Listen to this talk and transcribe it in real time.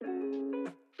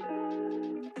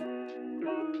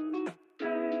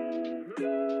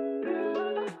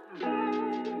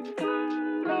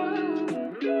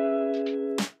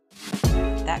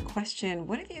question,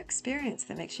 what have you experienced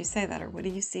that makes you say that? Or what do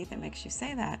you see that makes you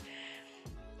say that?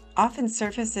 Often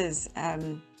surfaces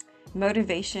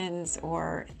motivations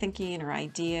or thinking or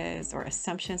ideas or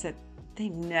assumptions that they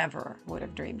never would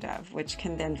have dreamed of, which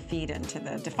can then feed into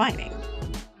the defining.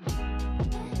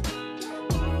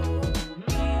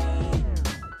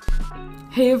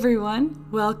 Hey everyone,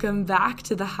 welcome back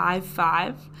to the High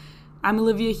Five. I'm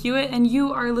Olivia Hewitt and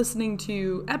you are listening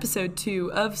to episode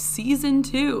 2 of season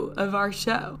 2 of our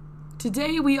show.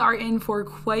 Today we are in for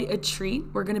quite a treat.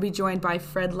 We're going to be joined by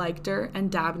Fred Leichter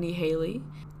and Dabney Hailey.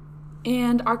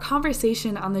 And our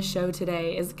conversation on the show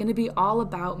today is going to be all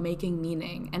about making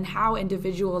meaning and how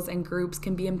individuals and groups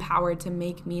can be empowered to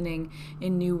make meaning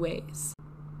in new ways.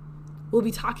 We'll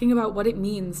be talking about what it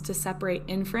means to separate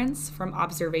inference from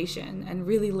observation and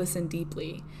really listen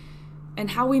deeply,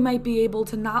 and how we might be able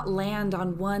to not land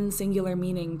on one singular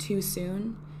meaning too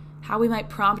soon, how we might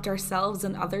prompt ourselves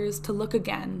and others to look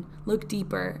again, look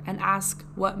deeper, and ask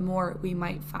what more we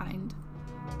might find.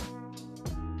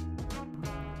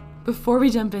 Before we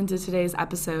jump into today's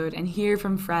episode and hear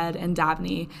from Fred and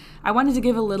Dabney, I wanted to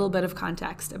give a little bit of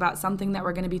context about something that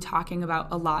we're going to be talking about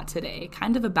a lot today,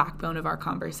 kind of a backbone of our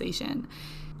conversation.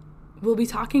 We'll be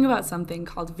talking about something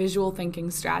called visual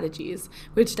thinking strategies,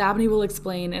 which Dabney will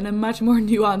explain in a much more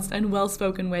nuanced and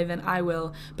well-spoken way than I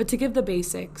will, but to give the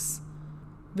basics.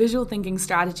 Visual thinking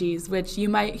strategies, which you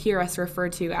might hear us refer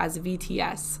to as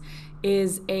VTS,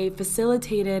 is a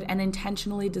facilitated and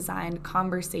intentionally designed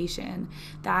conversation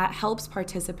that helps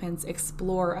participants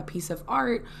explore a piece of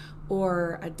art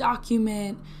or a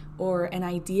document or an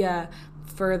idea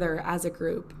further as a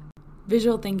group.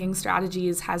 Visual thinking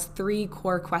strategies has 3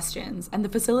 core questions, and the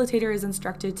facilitator is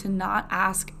instructed to not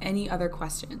ask any other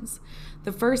questions.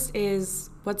 The first is,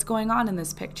 what's going on in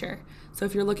this picture? So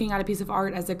if you're looking at a piece of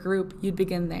art as a group, you'd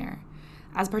begin there.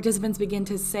 As participants begin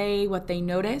to say what they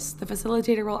notice, the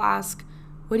facilitator will ask,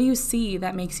 what do you see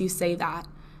that makes you say that?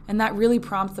 And that really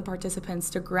prompts the participants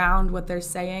to ground what they're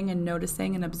saying and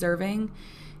noticing and observing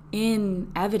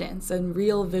in evidence and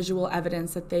real visual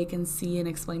evidence that they can see and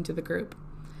explain to the group.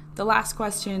 The last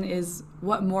question is,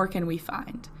 what more can we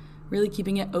find? Really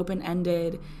keeping it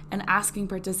open-ended and asking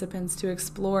participants to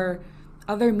explore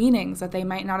other meanings that they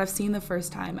might not have seen the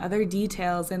first time, other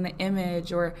details in the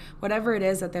image or whatever it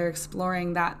is that they're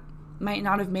exploring that might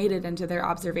not have made it into their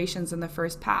observations in the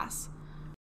first pass.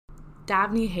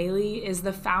 Dabney Hailey is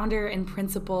the founder and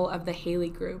principal of the Hailey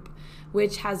Group,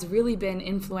 which has really been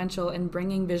influential in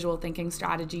bringing visual thinking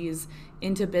strategies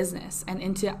into business and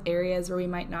into areas where we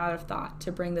might not have thought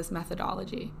to bring this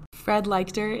methodology. Fred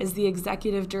Leichter is the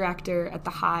executive director at the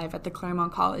Hive at the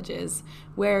Claremont Colleges,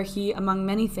 where he, among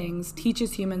many things,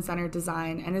 teaches human-centered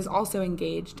design and is also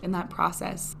engaged in that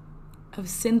process of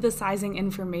synthesizing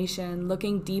information,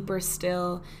 looking deeper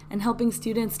still, and helping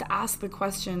students to ask the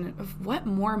question of what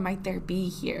more might there be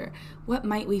here? What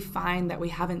might we find that we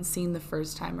haven't seen the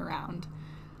first time around?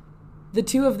 The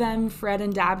two of them, Fred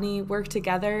and Dabney, work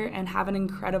together and have an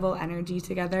incredible energy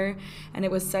together, and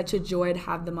it was such a joy to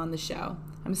have them on the show.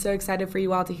 I'm so excited for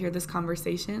you all to hear this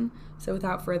conversation, so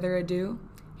without further ado,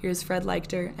 here's Fred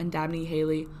Leichter and Dabney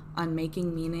Hailey on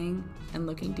making meaning and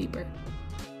looking deeper.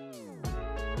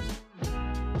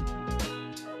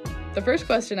 The first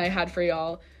question I had for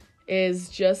y'all is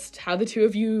just how the two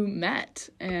of you met,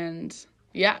 and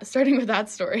starting with that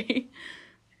story.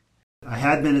 I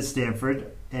had been at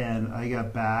Stanford, and I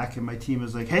got back, and my team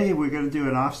was like, hey, we're going to do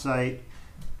an offsite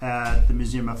at the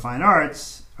Museum of Fine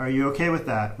Arts. Are you okay with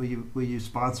that? Will you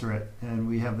sponsor it? And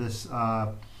we have this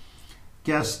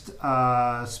guest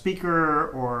speaker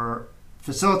or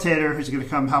facilitator who's going to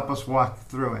come help us walk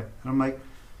through it. And I'm like,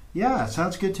 yeah,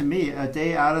 sounds good to me. A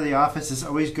day out of the office is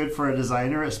always good for a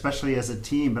designer, especially as a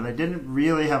team, but I didn't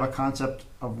really have a concept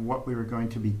of what we were going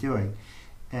to be doing.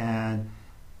 And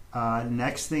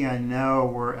next thing I know,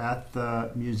 we're at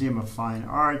the Museum of Fine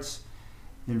Arts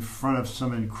in front of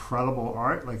some incredible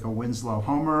art, like a Winslow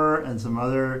Homer and some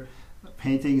other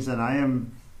paintings, and I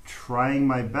am trying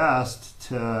my best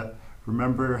to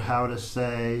remember how to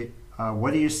say,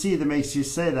 what do you see that makes you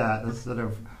say that? Instead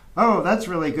of, oh, that's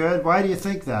really good. Why do you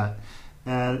think that?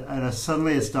 And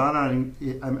suddenly it's dawned on,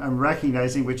 I'm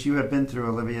recognizing, which you have been through,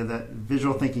 Olivia, that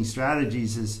visual thinking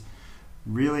strategies is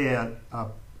really an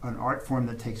art form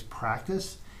that takes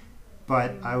practice.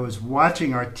 But I was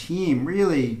watching our team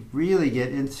really, really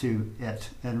get into it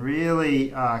and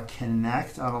really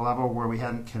connect on a level where we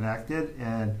hadn't connected,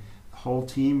 and the whole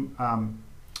team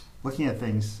looking at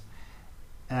things.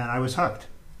 And I was hooked.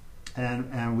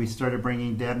 And we started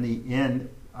bringing Dabney in.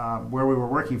 Where we were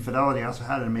working, Fidelity also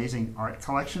had an amazing art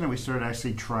collection, and we started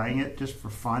actually trying it just for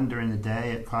fun during the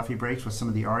day at coffee breaks with some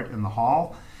of the art in the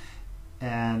hall.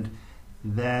 And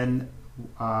then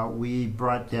we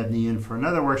brought Dabney in for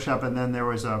another workshop, and then there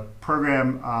was a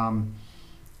program,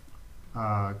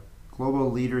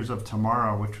 Global Leaders of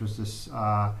Tomorrow, which was this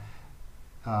sort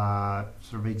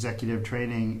of executive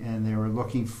training, and they were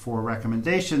looking for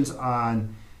recommendations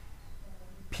on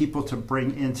people to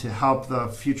bring in to help the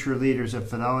future leaders at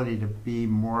Fidelity to be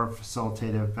more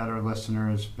facilitative, better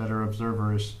listeners, better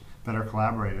observers, better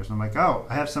collaborators. I'm like, oh,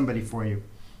 I have somebody for you.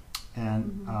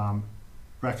 And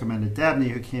recommended Dabney,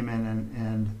 who came in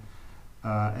and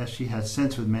as she has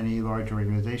since with many large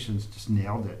organizations, just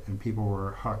nailed it. And people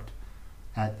were hooked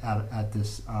at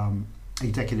this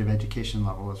executive education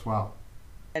level as well.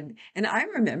 And I'm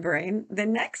remembering the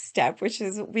next step, which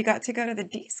is we got to go to the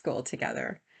D School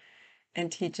together and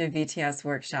teach a VTS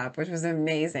workshop, which was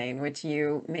amazing, which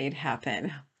you made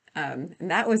happen. And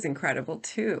that was incredible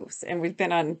too. And we've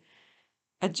been on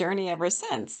a journey ever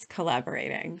since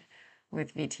collaborating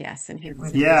with VTS and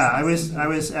human. Yeah, I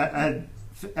was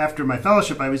after my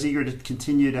fellowship, I was eager to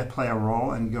continue to play a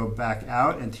role and go back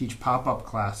out and teach pop-up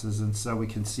classes. And so we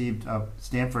conceived of,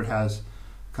 Stanford has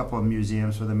a couple of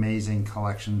museums with amazing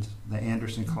collections, the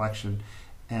Anderson collection.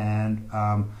 And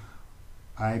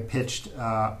I pitched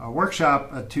a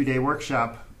workshop, a 2-day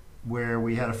workshop, where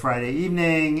we had a Friday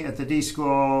evening at the D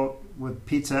School with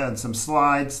pizza and some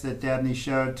slides that Dabney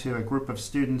showed to a group of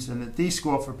students. And the D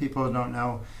School, for people who don't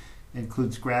know,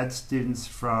 includes grad students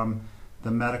from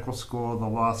the medical school, the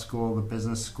law school, the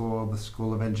business school, the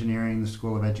School of Engineering, the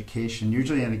School of Education,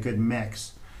 usually in a good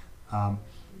mix,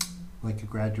 like a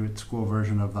graduate school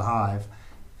version of the Hive.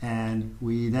 And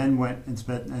we then went and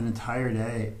spent an entire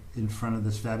day in front of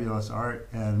this fabulous art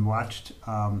and watched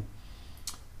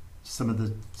some of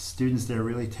the students there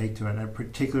really take to it. And I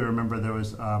particularly remember there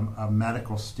was a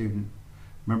medical student.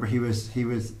 Remember, he was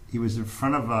in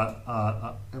front of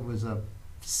it was a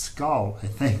skull, I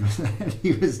think.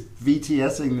 He was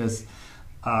VTSing this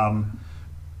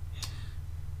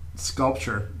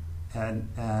sculpture, and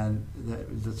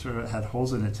that sort of had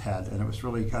holes in its head, and it was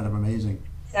really kind of amazing.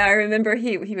 I remember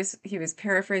he was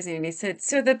paraphrasing and he said,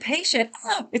 "So the patient,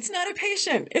 oh, it's not a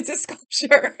patient, it's a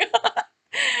sculpture."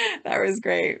 That was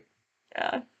great.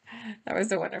 Yeah, that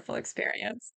was a wonderful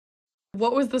experience.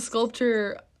 What was the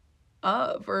sculpture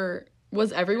of, or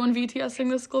was everyone VTSing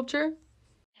the sculpture?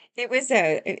 It was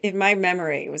in my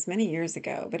memory, it was many years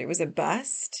ago, but it was a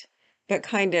bust, but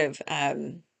kind of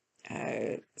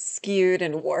skewed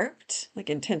and warped, like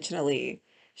intentionally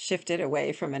shifted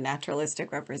away from a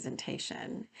naturalistic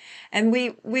representation. And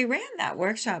we ran that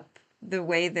workshop the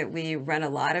way that we run a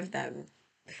lot of them,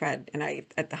 Fred and I,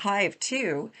 at the Hive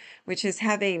too, which is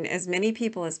having as many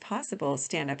people as possible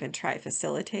stand up and try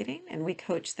facilitating, and we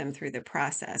coach them through the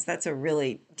process. That's a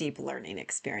really deep learning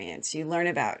experience. You learn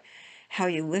about how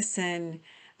you listen,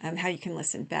 how you can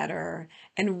listen better,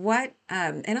 and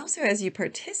and also as you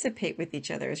participate with each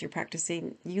other, as you're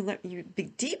practicing, you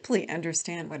deeply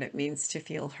understand what it means to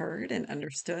feel heard and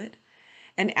understood,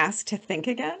 and asked to think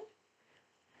again,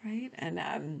 right?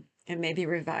 And maybe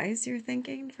revise your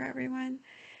thinking for everyone.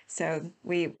 So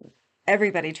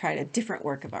everybody tried a different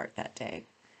work of art that day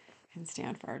in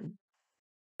Stanford.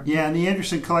 Yeah, and the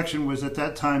Anderson collection was at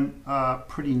that time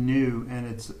pretty new, and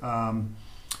it's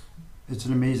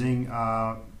an amazing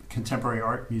contemporary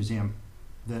art museum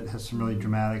that has some really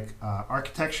dramatic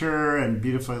architecture and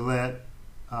beautifully lit,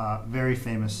 very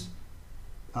famous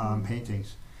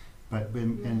paintings.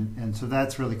 And so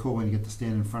that's really cool when you get to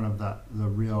stand in front of the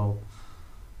real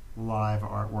live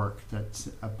artwork that's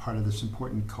a part of this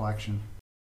important collection.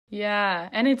 Yeah,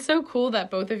 and it's so cool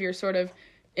that both of your sort of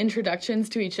introductions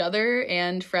to each other,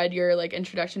 and Fred, your like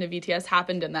introduction to VTS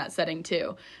happened in that setting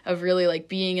too, of really like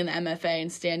being in the MFA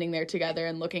and standing there together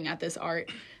and looking at this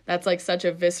art. That's like such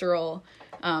a visceral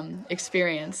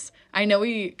experience. I know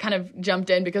we kind of jumped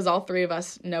in because all three of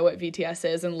us know what VTS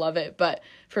is and love it, but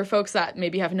for folks that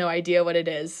maybe have no idea what it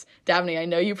is, Dabney, I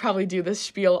know you probably do this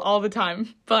spiel all the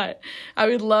time, but I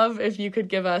would love if you could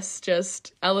give us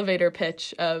just elevator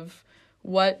pitch of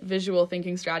what visual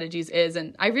thinking strategies is.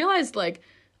 And I realized like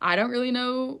I don't really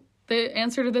know the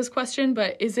answer to this question,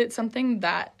 but is it something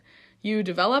that you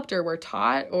developed or were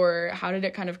taught, or how did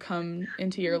it kind of come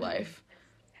into your life?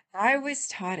 I was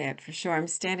taught it for sure. I'm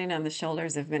standing on the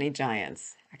shoulders of many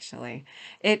giants, actually.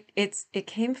 It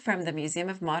came from the Museum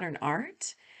of Modern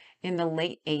Art in the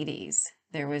late 80s.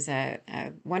 There was a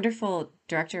wonderful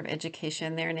director of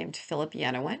education there named Philip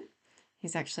Yenowin.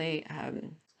 He's actually a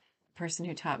person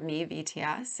who taught me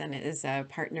VTS and is a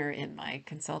partner in my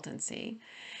consultancy.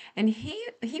 And he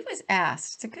was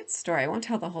asked, it's a good story, I won't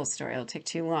tell the whole story, it'll take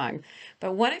too long,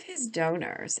 but one of his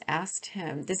donors asked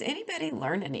him, does anybody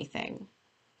learn anything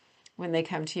when they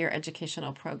come to your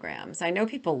educational programs? I know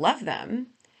people love them,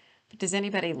 but does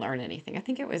anybody learn anything? I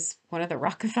think it was one of the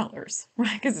Rockefellers,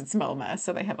 right? Because it's MoMA,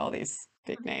 so they have all these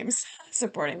big names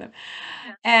supporting them.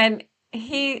 And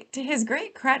he, to his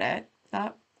great credit,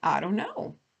 thought, I don't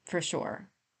know for sure.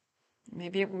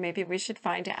 Maybe we should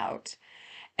find out.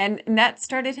 And that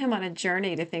started him on a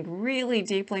journey to think really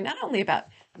deeply, not only about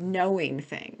knowing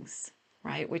things,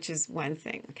 right, which is one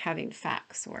thing, like having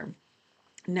facts or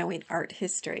knowing art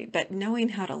history, but knowing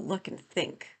how to look and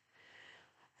think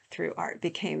through art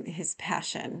became his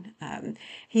passion.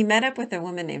 He met up with a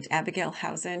woman named Abigail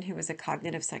Housen, who was a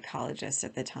cognitive psychologist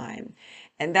at the time.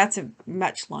 And that's a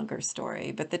much longer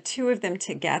story, but the two of them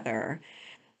together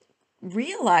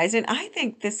realized, and I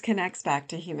think this connects back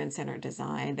to human-centered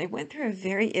design, they went through a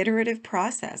very iterative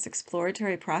process,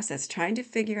 exploratory process, trying to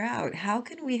figure out how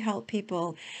can we help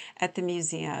people at the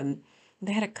museum.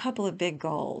 They had a couple of big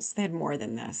goals. They had more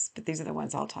than this, but these are the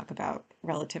ones I'll talk about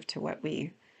relative to what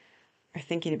we are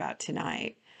thinking about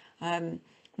tonight.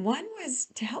 One was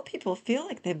to help people feel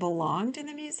like they belonged in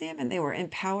the museum and they were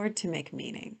empowered to make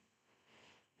meaning.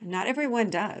 Not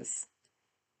everyone does,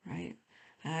 right?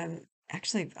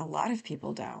 Actually, a lot of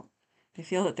people don't. They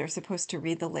feel that they're supposed to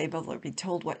read the label or be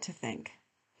told what to think.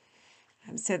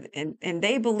 And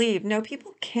they believe, no,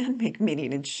 people can make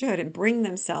meaning and should and bring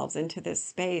themselves into this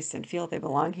space and feel they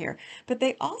belong here. But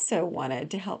they also wanted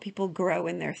to help people grow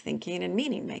in their thinking and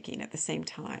meaning making at the same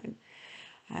time.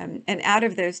 And out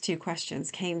of those two questions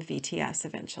came VTS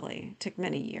eventually. It took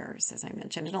many years, as I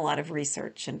mentioned, and a lot of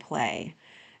research and play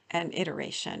and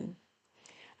iteration.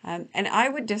 And I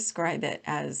would describe it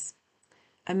as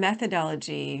a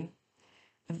methodology,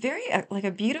 like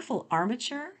a beautiful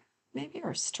armature, maybe,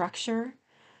 or structure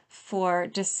for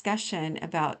discussion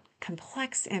about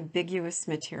complex, ambiguous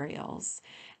materials.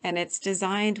 And it's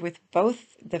designed with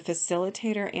both the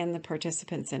facilitator and the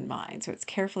participants in mind. So it's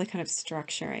carefully kind of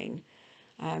structuring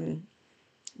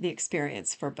the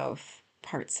experience for both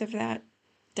parts of that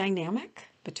dynamic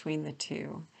between the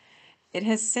two. It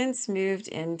has since moved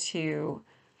into,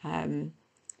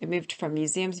 it moved from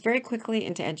museums very quickly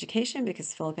into education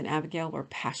because Philip and Abigail were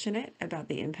passionate about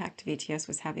the impact VTS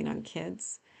was having on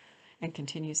kids and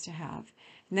continues to have.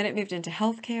 And then it moved into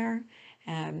healthcare.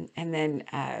 And then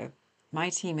my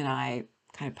team and I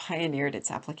kind of pioneered its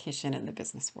application in the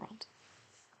business world.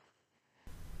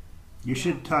 You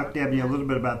should talk, Dabney, a little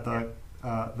bit about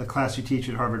the class you teach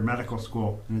at Harvard Medical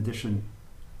School in addition.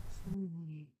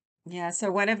 Yeah,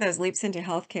 so one of those leaps into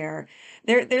healthcare,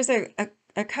 there's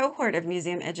a cohort of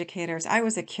museum educators. I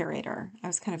was a curator. I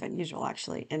was kind of unusual,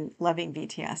 actually, in loving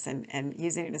VTS and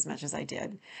using it as much as I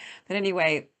did. But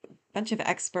anyway, a bunch of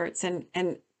experts and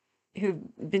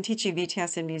who've been teaching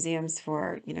VTS in museums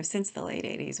for, since the late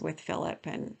 80s with Philip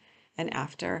and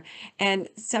after. And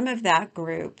some of that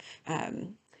group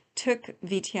took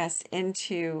VTS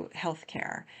into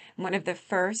healthcare. One of the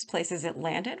first places it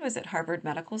landed was at Harvard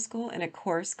Medical School in a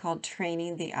course called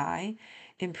Training the Eye,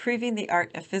 Improving the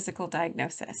Art of Physical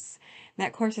Diagnosis. And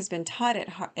that course has been taught at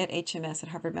HMS at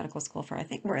Harvard Medical School for, I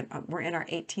think we're in our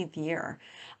 18th year.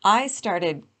 I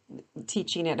started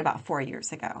teaching it about 4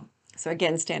 years ago. So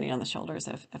again, standing on the shoulders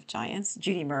of giants,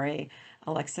 Judy Murray,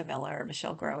 Alexa Miller,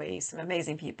 Michelle Growe, some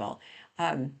amazing people.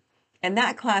 And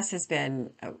that class has been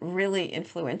really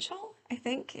influential, I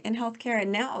think, in healthcare.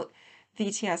 And now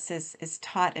VTS is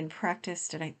taught and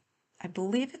practiced, and I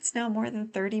believe it's now more than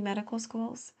 30 medical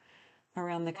schools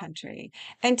around the country.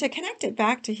 And to connect it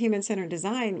back to human-centered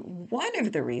design, one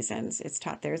of the reasons it's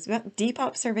taught there is about deep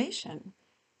observation,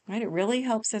 right? It really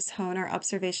helps us hone our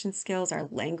observation skills, our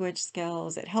language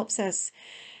skills. It helps us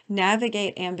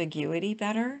navigate ambiguity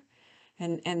better.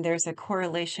 And there's a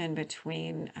correlation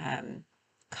between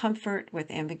comfort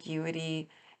with ambiguity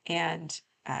and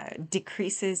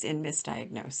decreases in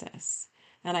misdiagnosis.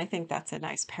 And I think that's a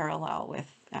nice parallel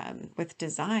with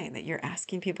design, that you're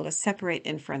asking people to separate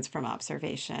inference from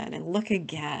observation and look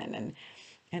again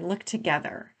and look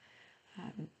together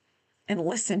and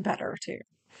listen better too.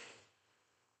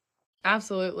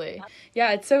 Absolutely.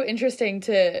 Yeah, it's so interesting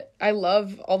I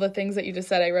love all the things that you just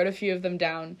said. I wrote a few of them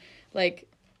down, like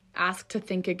ask to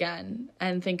think again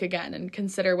and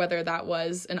consider whether that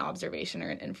was an observation or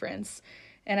an inference.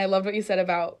 And I loved what you said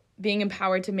about being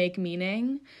empowered to make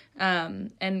meaning.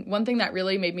 And one thing that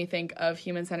really made me think of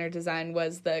human-centered design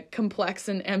was the complex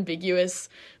and ambiguous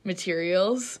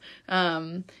materials,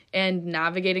 and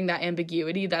navigating that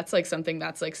ambiguity. That's like something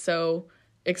that's like so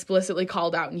explicitly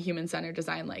called out in human-centered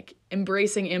design. Like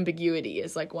embracing ambiguity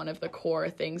is like one of the core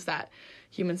things that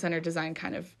human-centered design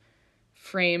kind of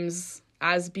frames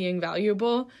as being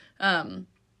valuable. I'm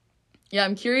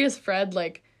curious, Fred,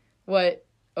 like what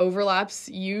overlaps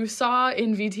you saw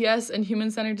in VTS and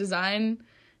human-centered design?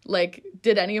 Like,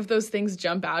 did any of those things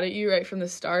jump out at you right from the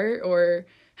start, or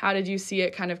how did you see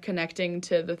it kind of connecting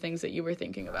to the things that you were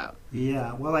thinking about?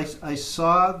 Yeah, well, I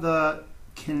saw the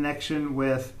connection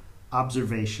with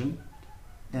observation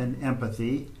and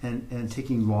empathy and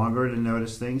taking longer to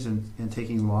notice things and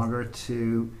taking longer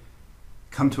to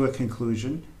come to a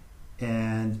conclusion.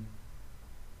 And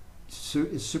so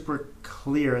it's super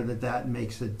clear that that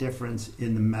makes a difference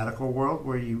in the medical world,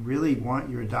 where you really want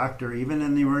your doctor, even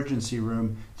in the emergency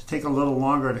room, to take a little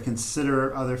longer to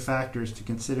consider other factors, to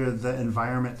consider the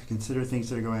environment, to consider things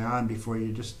that are going on before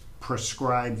you just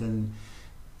prescribe them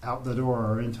out the door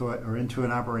or into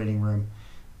an operating room.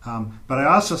 But I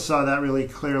also saw that really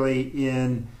clearly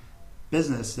in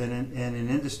business and in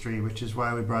industry, which is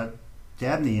why we brought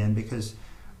Dabney in, because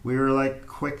we were like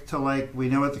quick to we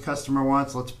know what the customer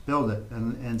wants, let's build it,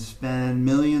 and spend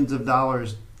millions of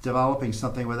dollars developing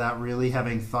something without really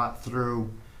having thought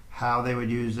through how they would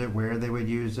use it, where they would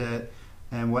use it,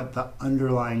 and what the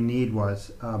underlying need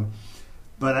was.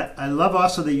 But I love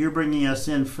also that you're bringing us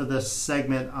in for this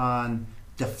segment on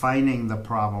defining the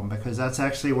problem, because that's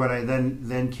actually what I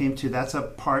then came to. That's a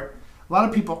part, a lot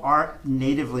of people are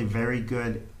natively very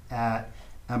good at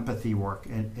empathy work,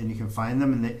 and you can find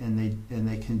them, and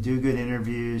they can do good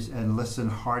interviews and listen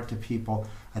hard to people.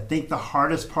 I think the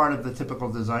hardest part of the typical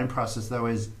design process, though,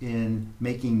 is in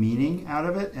making meaning out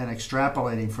of it and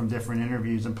extrapolating from different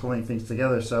interviews and pulling things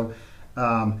together. So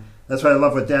that's why I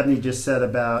love what Dabney just said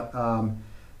about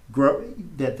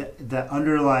that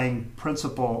underlying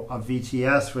principle of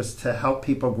VTS was to help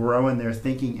people grow in their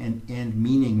thinking and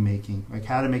meaning making, like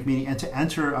how to make meaning, and to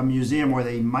enter a museum where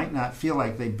they might not feel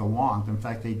like they belonged. In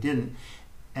fact, they didn't,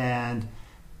 and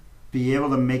be able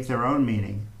to make their own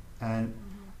meaning. And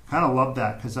kind of love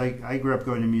that, because I grew up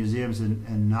going to museums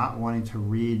and not wanting to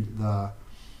read the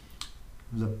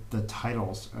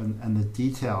titles and the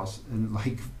details, and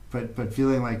but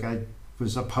feeling like I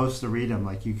was supposed to read them.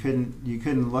 Like you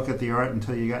couldn't look at the art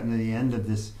until you got into the end of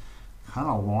this kind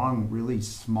of long, really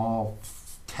small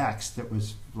text that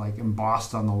was like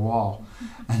embossed on the wall,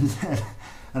 and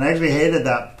I actually hated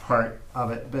that part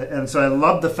of it. And so I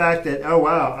loved the fact that, oh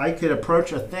wow, I could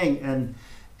approach a thing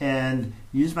and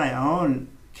use my own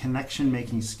connection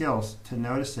making skills to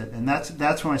notice it. And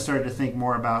that's when I started to think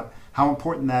more about how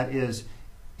important that is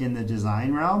in the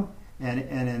design realm and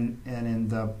in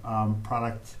the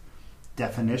product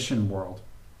definition world,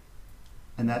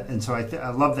 and so I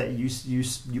love that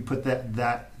you put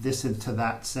this into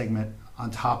that segment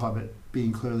on top of it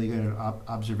being clearly good at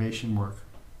observation work.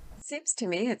 Seems to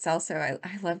me it's also,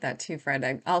 I love that too, Fred.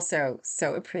 I also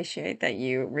so appreciate that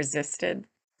you resisted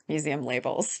museum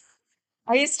labels.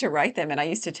 I used to write them, and I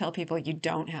used to tell people, you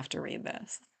don't have to read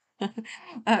this.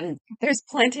 There's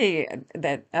plenty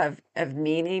of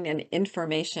meaning and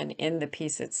information in the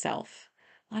piece itself.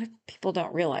 A lot of people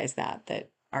don't realize that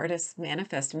artists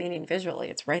manifest meaning visually.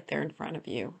 It's right there in front of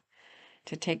you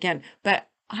to take in. But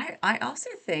I also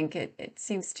think it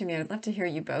seems to me, I'd love to hear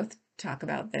you both talk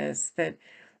about this, that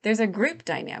there's a group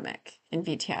dynamic in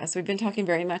VTS. We've been talking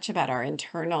very much about our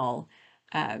internal,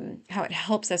 how it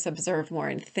helps us observe more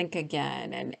and think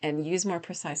again and use more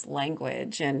precise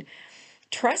language and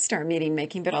trust our meaning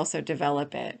making, but also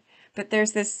develop it. But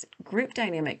there's this group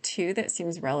dynamic too that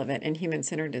seems relevant in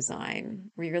human-centered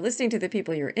design, where you're listening to the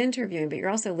people you're interviewing, but you're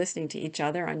also listening to each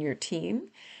other on your team.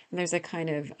 And there's a kind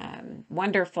of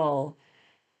wonderful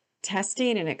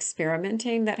testing and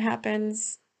experimenting that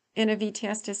happens in a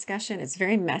VTS discussion. It's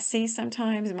very messy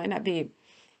sometimes. It might not be,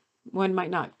 one might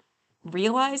not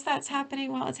realize that's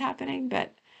happening while it's happening,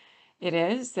 but it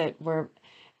is.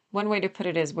 One way to put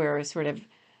it is we're sort of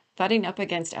butting up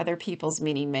against other people's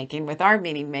meaning making with our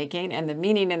meaning making, and the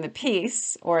meaning in the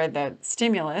piece or the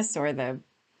stimulus or the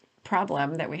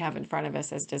problem that we have in front of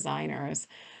us as designers.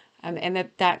 And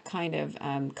that kind of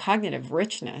cognitive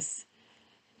richness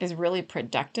is really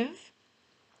productive,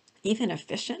 even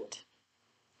efficient.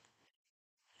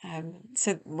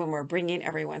 So when we're bringing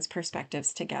everyone's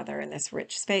perspectives together in this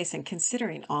rich space and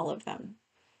considering all of them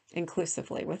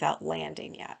inclusively without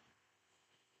landing yet.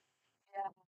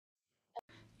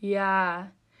 Yeah.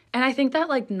 And I think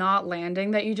that not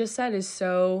landing that you just said is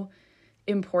so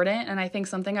important. And I think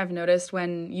something I've noticed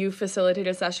when you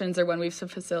facilitated sessions or when we've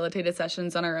facilitated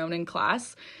sessions on our own in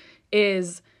class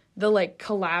is the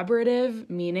collaborative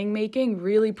meaning making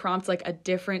really prompts a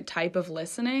different type of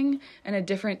listening and a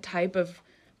different type of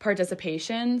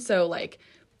participation. So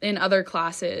in other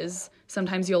classes,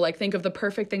 sometimes you'll think of the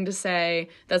perfect thing to say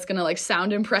that's going to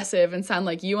sound impressive and sound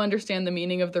like you understand the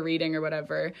meaning of the reading or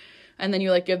whatever. and then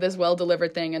you like give this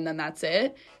well-delivered thing and then that's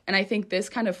it. And I think this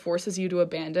kind of forces you to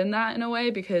abandon that in a way,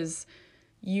 because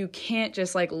you can't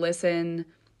just like listen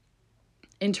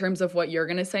in terms of what you're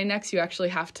going to say next. You actually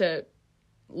have to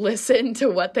listen to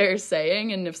what they're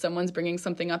saying. And if someone's bringing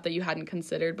something up that you hadn't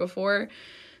considered before,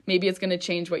 maybe it's going to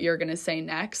change what you're going to say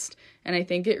next. And I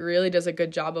think it really does a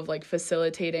good job of like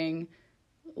facilitating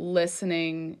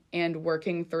listening and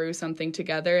working through something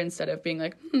together, instead of being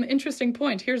like, interesting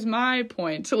point, here's my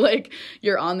point. Like,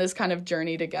 you're on this kind of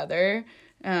journey together,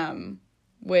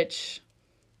 which,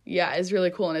 yeah, is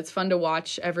really cool. And it's fun to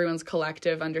watch everyone's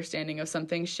collective understanding of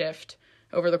something shift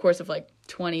over the course of like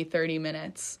 20, 30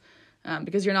 minutes,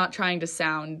 because you're not trying to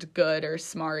sound good or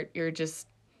smart. You're just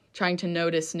trying to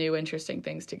notice new, interesting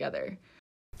things together.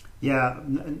 Yeah,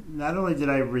 not only did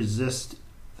I resist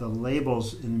the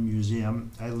labels in the museum,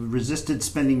 I resisted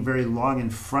spending very long in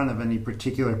front of any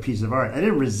particular piece of art. I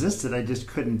didn't resist it, I just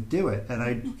couldn't do it.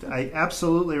 And I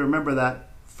absolutely remember that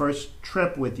first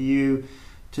trip with you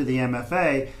to the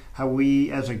MFA, how we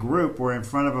as a group were in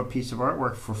front of a piece of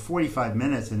artwork for 45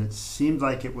 minutes and it seemed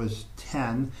like it was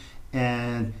 10.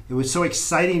 And it was so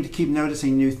exciting to keep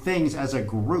noticing new things as a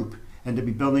group and to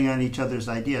be building on each other's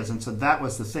ideas. And so that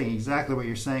was the thing, exactly what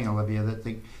you're saying, Olivia,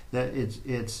 that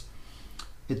it's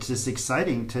just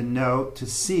exciting to know, to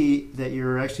see that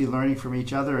you're actually learning from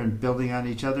each other and building on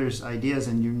each other's ideas,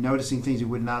 and you're noticing things you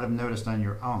would not have noticed on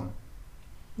your own.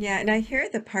 Yeah, and I hear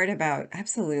the part about,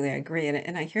 absolutely, I agree.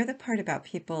 And I hear the part about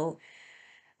people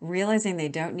realizing they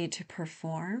don't need to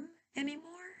perform anymore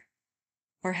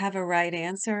or have a right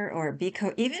answer or be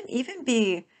even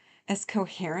be as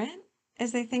coherent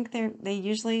as they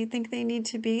usually think they need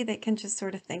to be. They can just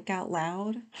sort of think out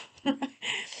loud.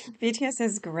 BTS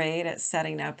is great at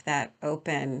setting up that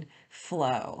open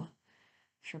flow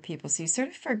for people. So you sort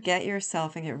of forget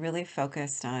yourself and get really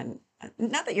focused on,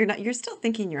 not that you're still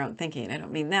thinking your own thinking. I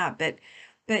don't mean that,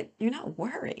 but you're not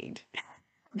worried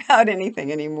about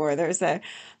anything anymore. There's a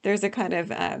kind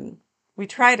of, we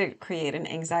try to create an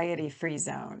anxiety-free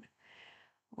zone,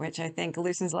 which I think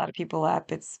loosens a lot of people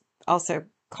up. It's also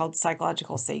called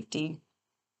psychological safety,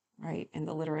 right, in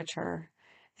the literature.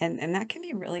 And that can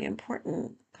be really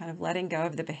important, kind of letting go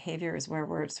of the behaviors where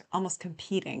we're almost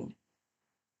competing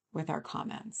with our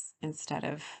comments instead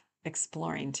of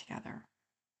exploring together.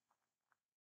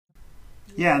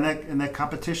 Yeah, and that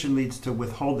competition leads to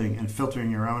withholding and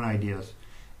filtering your own ideas,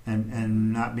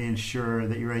 and not being sure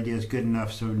that your idea is good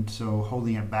enough, so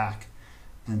holding it back.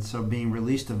 And so being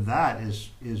released of that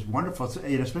is wonderful,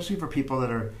 especially for people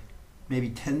that are maybe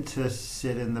tend to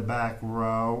sit in the back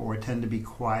row or tend to be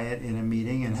quiet in a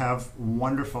meeting and have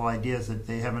wonderful ideas that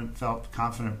they haven't felt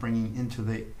confident bringing into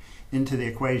the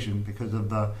equation because of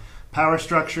the power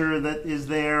structure that is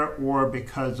there, or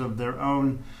because of their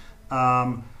own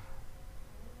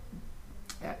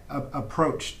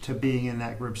approach to being in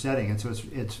that group setting. And so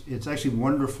it's actually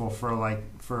wonderful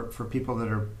for people that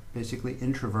are basically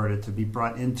introverted to be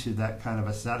brought into that kind of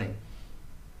a setting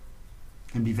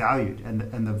and be valued. And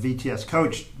the VTS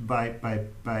coach,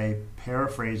 by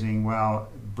paraphrasing,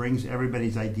 brings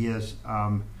everybody's ideas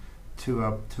to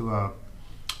a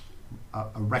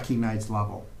recognized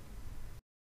level.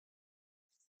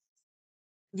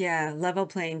 Yeah, level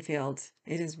playing field.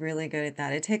 It is really good at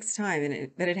that. It takes time,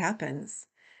 but it happens.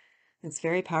 It's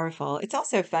very powerful. It's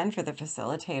also fun for the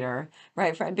facilitator,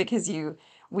 right, Fred? Because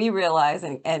we realize,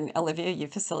 and Olivia, you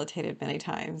facilitated many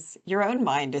times, your own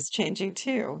mind is changing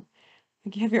too.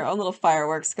 Like you have your own little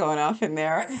fireworks going off in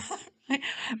there.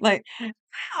 Like,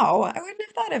 wow, I wouldn't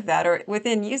have thought of that. Or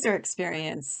within user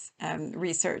experience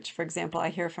research, for example, I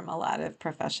hear from a lot of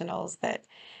professionals that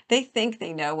they think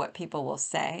they know what people will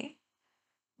say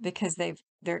because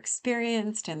they're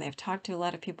experienced and they've talked to a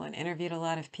lot of people and interviewed a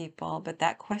lot of people. But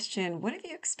that question, what have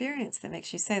you experienced that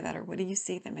makes you say that? Or what do you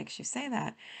see that makes you say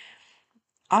that?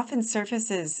 Often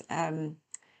surfaces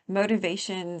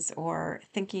motivations or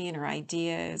thinking or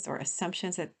ideas or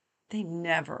assumptions that they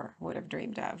never would have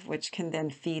dreamed of, which can then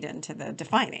feed into the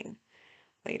defining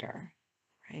later,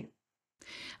 right?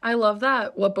 I love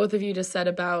that, what both of you just said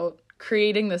about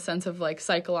creating the sense of like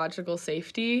psychological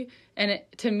safety. And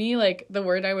to me, like the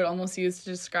word I would almost use to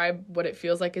describe what it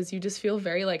feels like is you just feel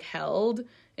very like held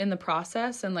in the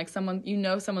process, and like someone's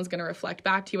going to reflect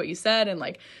back to you what you said and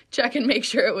like check and make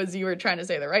sure it was you were trying to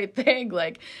say the right thing.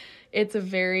 Like it's a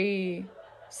very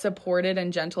supported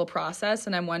and gentle process.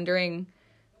 And I'm wondering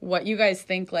what you guys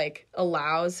think like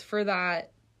allows for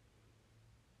that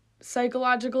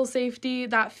psychological safety,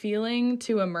 that feeling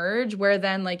to emerge, where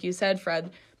then, like you said,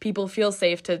 Fred, people feel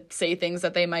safe to say things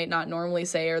that they might not normally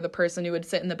say, or the person who would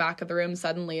sit in the back of the room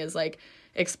suddenly is like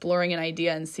exploring an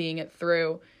idea and seeing it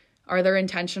through. are there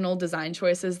intentional design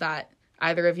choices that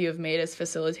either of you have made as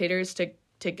facilitators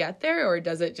to get there, or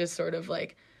does it just sort of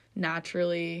like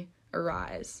naturally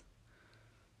arise?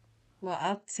 Well,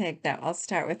 I'll take that. I'll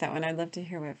start with that one. I'd love to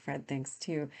hear what Fred thinks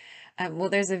too. Well,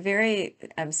 there's a very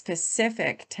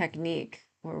specific technique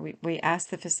where we ask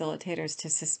the facilitators to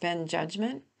suspend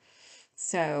judgment.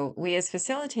 So we as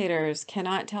facilitators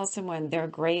cannot tell someone they're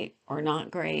great or not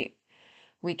great.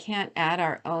 We can't add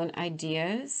our own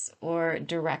ideas or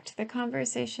direct the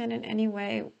conversation in any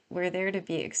way. We're there to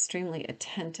be extremely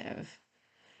attentive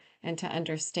and to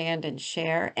understand and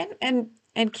share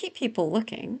and keep people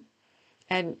looking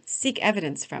and seek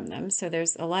evidence from them. So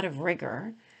there's a lot of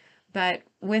rigor, but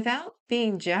without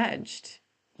being judged,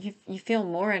 you feel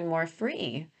more and more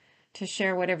free to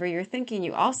share whatever you're thinking.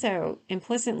 You also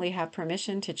implicitly have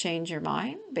permission to change your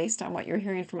mind based on what you're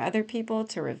hearing from other people,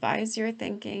 to revise your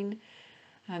thinking.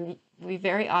 We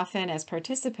very often, as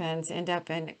participants, end up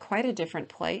in quite a different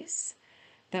place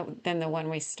than the one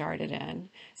we started in.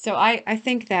 So I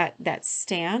think that that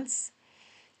stance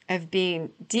of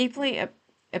being deeply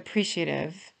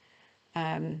appreciative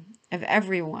of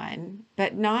everyone,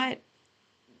 but not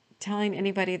telling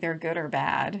anybody they're good or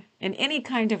bad in any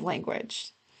kind of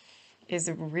language, is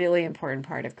a really important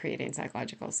part of creating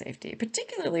psychological safety,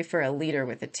 particularly for a leader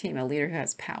with a team, a leader who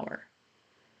has power.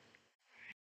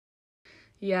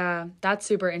 Yeah, that's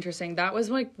super interesting. That was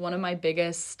like one of my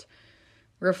biggest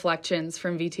reflections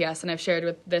from VTS, and I've shared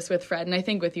with Fred, and I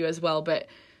think with you as well, but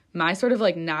my sort of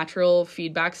like natural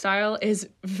feedback style is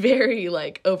very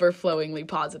like overflowingly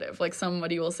positive. Like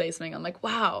somebody will say something, I'm like,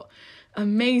 wow,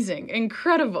 amazing,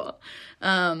 incredible.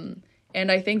 And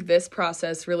I think this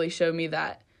process really showed me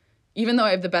that even though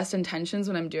I have the best intentions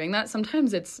when I'm doing that,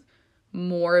 sometimes it's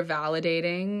more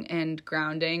validating and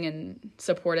grounding and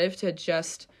supportive to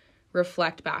just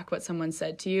reflect back what someone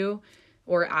said to you,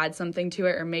 or add something to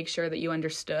it, or make sure that you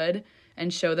understood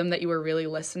and show them that you were really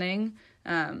listening.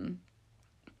 And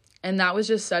that was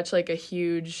just such like a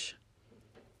huge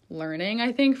learning,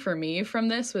 I think, for me from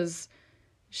this, was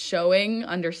showing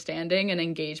understanding and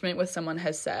engagement with someone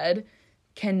has said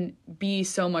can be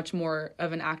so much more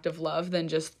of an act of love than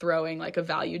just throwing like a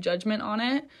value judgment on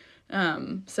it.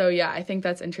 So yeah, I think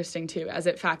that's interesting too, as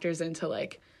it factors into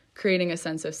like creating a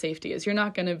sense of safety, is you're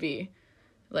not going to be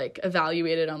like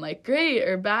evaluated on like great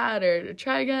or bad or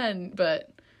try again,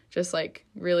 but just like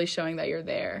really showing that you're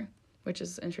there, which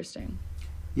is interesting.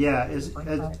 Yeah,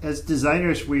 as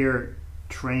designers, we are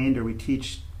trained, or we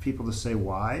teach people to say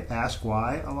why, ask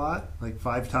why a lot, like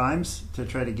 5 times to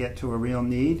try to get to a real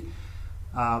need.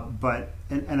 But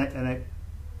I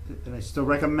still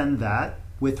recommend that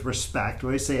with respect. We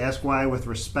always say ask why with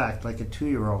respect, like a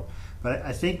 2-year-old. But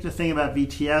I think the thing about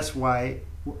VTS, why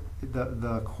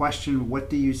the question, what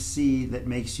do you see that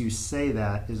makes you say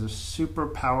that, is a super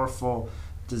powerful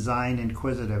design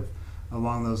inquisitive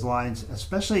along those lines,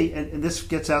 especially, and this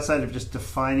gets outside of just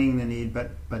defining the need,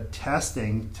 but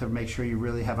testing to make sure you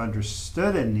really have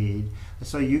understood a need.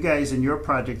 So you guys in your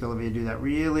project, Olivia, do that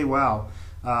really well,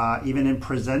 even in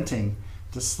presenting,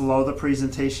 to slow the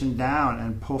presentation down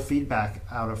and pull feedback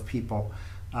out of people.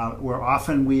 Where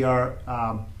often we are,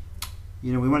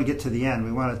 we want to get to the end.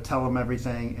 We want to tell them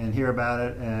everything and hear about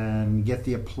it and get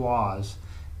the applause.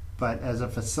 But as a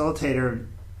facilitator,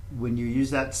 when you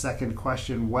use that second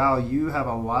question, well, you have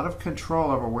a lot of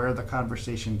control over where the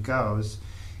conversation goes,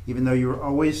 even though you're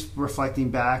always reflecting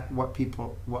back what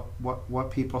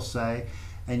people say,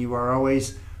 and you are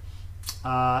always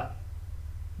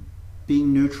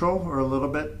being neutral, or a little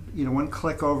bit, one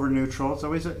click over neutral.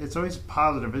 It's always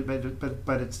positive,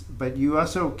 but you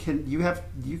also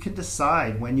can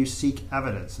decide when you seek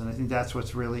evidence, and I think that's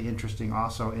what's really interesting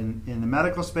also in the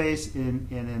medical space,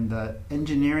 in the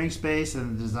engineering space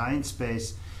and the design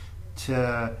space,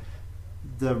 to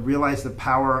realize the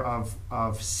power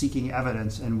of seeking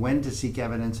evidence, and when to seek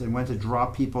evidence, and when to draw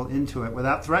people into it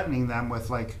without threatening them with,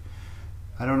 like,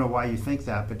 I don't know why you think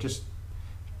that, but just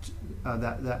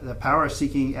the power of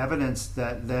seeking evidence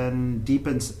that then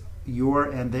deepens your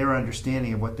and their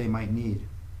understanding of what they might need.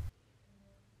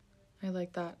 I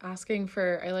like that.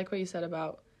 I like what you said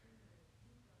about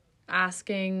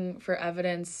asking for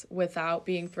evidence without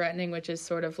being threatening, which is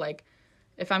sort of like,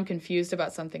 if I'm confused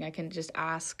about something, I can just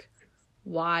ask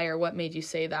why, or what made you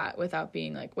say that, without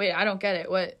being like, wait, I don't get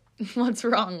it. What's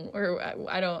wrong? Or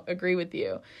I don't agree with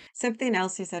you. Something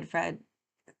else you said, Fred,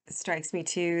 strikes me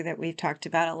too, that we've talked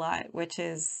about a lot, which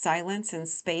is silence and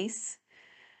space.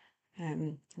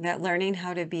 That learning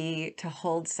how to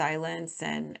hold silence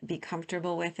and be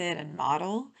comfortable with it, and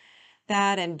model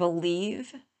that, and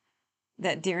believe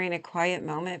that during a quiet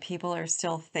moment people are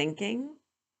still thinking.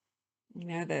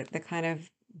 The kind of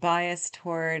bias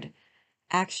toward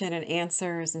action and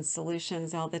answers and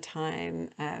solutions all the time,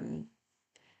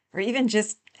 or even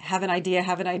just have an idea,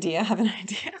 have an idea, have an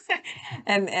idea.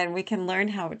 And we can learn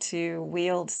how to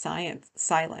wield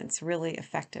silence really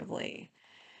effectively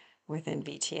within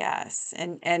VTS.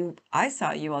 And I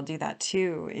saw you all do that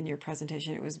too in your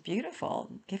presentation. It was beautiful,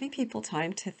 giving people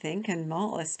time to think and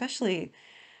mull, especially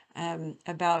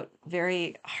about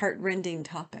very heartrending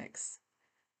topics,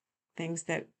 things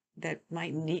that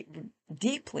might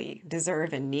deeply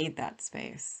deserve and need that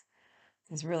space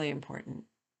is really important.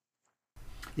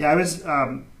 Yeah, I was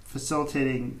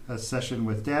facilitating a session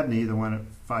with Dabney, the one at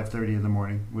 5:30 in the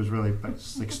morning. It was really about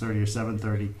 6:30 or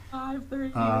 7:30.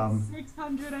 5:30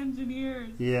 600 engineers.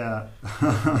 Yeah,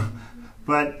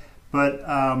 but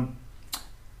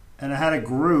and I had a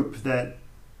group that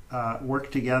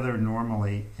worked together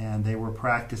normally, and they were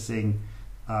practicing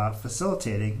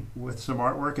facilitating with some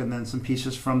artwork and then some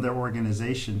pieces from their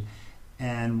organization.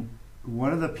 And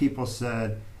one of the people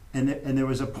said, and there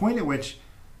was a point at which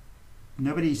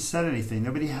nobody said anything.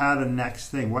 Nobody had a next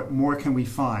thing. What more can we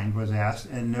find was asked,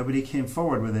 and nobody came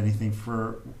forward with anything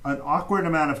for an awkward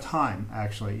amount of time,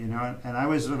 actually. And I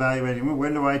was evaluating, well,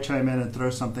 when do I chime in and throw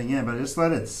something in? But I just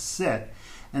let it sit.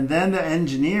 And then the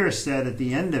engineer said at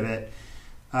the end of it,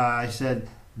 I said,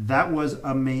 that was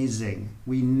amazing.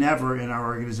 We never in our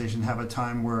organization have a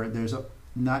time where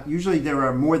usually there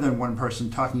are more than one person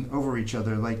talking over each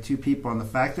other, like two people. And the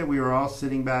fact that we were all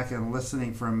sitting back and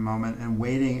listening for a moment and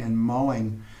waiting and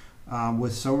mulling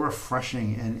was so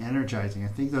refreshing and energizing. I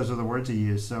think those are the words he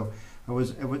used. So it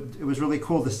was really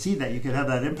cool to see that you could have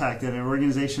that impact in an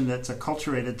organization that's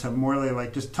acculturated to morely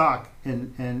like just talk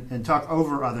and talk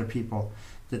over other people,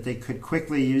 that they could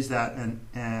quickly use that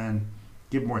and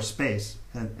give more space.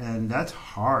 And that's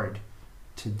hard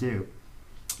to do.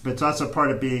 But it's also part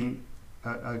of being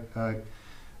a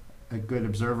good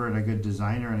observer and a good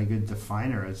designer and a good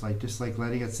definer. It's like just like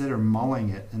letting it sit or mulling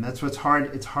it, and that's what's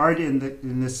hard. It's hard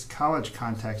in this college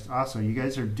context. Also, you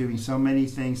guys are doing so many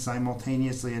things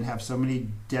simultaneously and have so many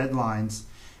deadlines.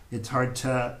 It's hard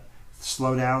to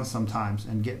slow down sometimes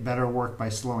and get better work by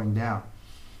slowing down.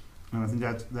 And I think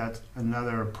that's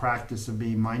another practice of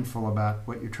being mindful about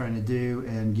what you're trying to do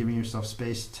and giving yourself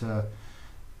space to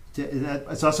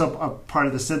it's also a part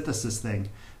of the synthesis thing.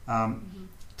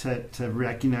 To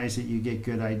recognize that you get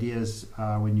good ideas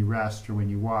when you rest or when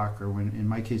you walk or when, in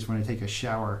my case, when I take a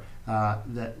shower,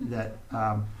 that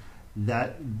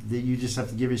you just have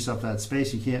to give yourself that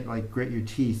space. You can't like grit your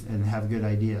teeth and have good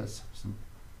ideas. So.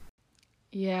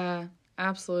 Yeah,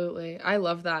 absolutely. I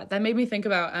love that. That made me think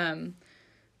about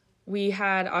we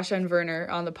had Asha and Werner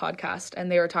on the podcast,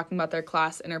 and they were talking about their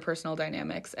class interpersonal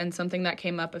dynamics, and something that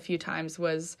came up a few times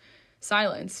was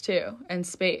silence too, and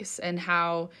space, and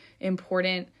how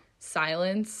important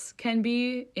silence can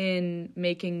be in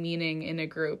making meaning in a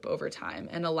group over time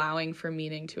and allowing for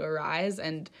meaning to arise.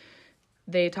 And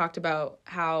they talked about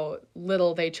how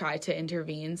little they try to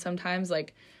intervene sometimes,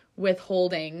 like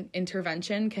withholding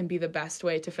intervention can be the best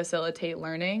way to facilitate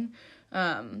learning.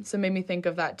 So it made me think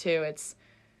of that too. It's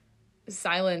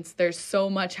silence. There's so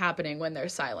much happening when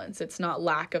there's silence. It's not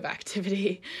lack of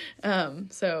activity.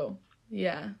 So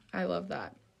yeah, I love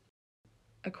that.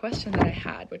 A question that I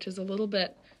had, which is a little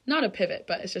bit, not a pivot,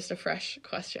 but it's just a fresh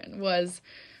question, was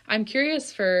I'm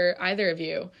curious for either of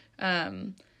you.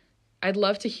 I'd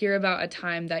love to hear about a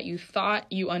time that you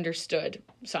thought you understood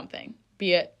something,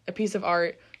 be it a piece of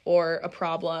art or a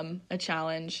problem, a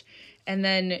challenge, and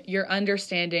then your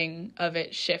understanding of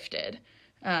it shifted.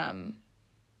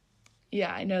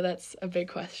 Yeah, I know that's a big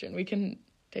question. We can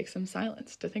take some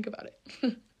silence to think about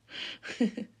it.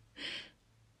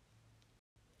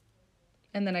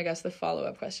 And then I guess the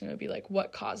follow-up question would be like,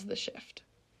 what caused the shift?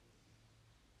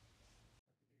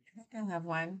 I think I have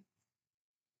one.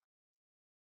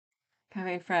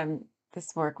 Coming from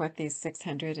this work with these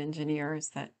 600 engineers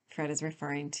that Fred is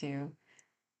referring to,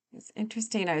 it's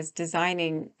interesting. I was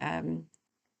designing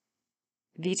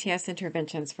VTS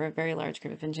interventions for a very large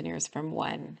group of engineers from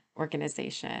one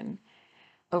organization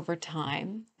over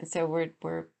time. And so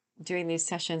we're doing these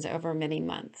sessions over many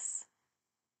months.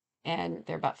 And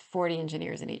there are about 40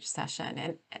 engineers in each session.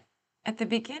 And at the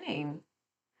beginning,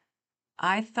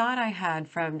 I thought I had,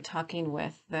 from talking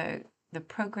with the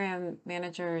program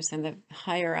managers and the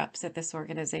higher ups at this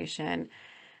organization,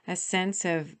 a sense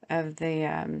of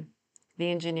the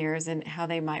engineers and how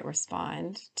they might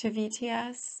respond to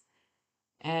VTS.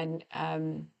 And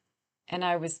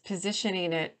I was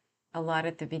positioning it a lot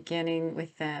at the beginning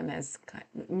with them as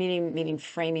meaning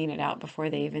framing it out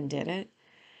before they even did it.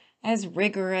 as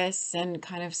rigorous and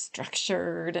kind of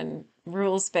structured and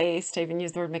rules based. I even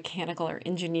use the word mechanical or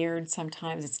engineered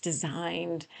sometimes. It's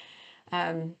designed.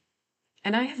 Um,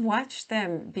 and I have watched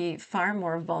them be far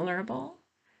more vulnerable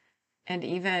and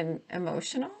even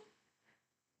emotional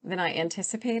than I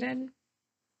anticipated.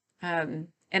 And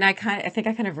I think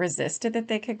I kind of resisted that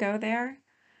they could go there.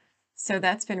 So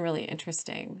that's been really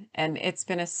interesting. And it's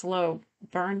been a slow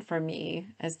burn for me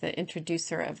as the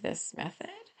introducer of this method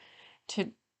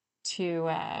to to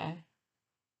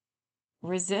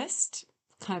resist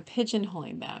kind of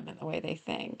pigeonholing them in the way they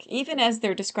think, even as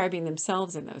they're describing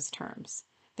themselves in those terms.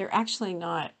 They're actually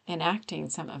not enacting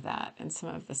some of that in some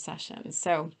of the sessions.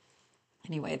 So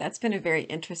anyway, that's been a very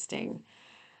interesting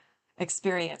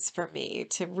experience for me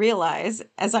to realize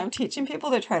as I'm teaching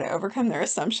people to try to overcome their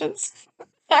assumptions.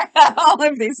 I have all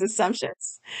of these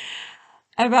assumptions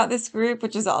about this group,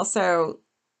 which is also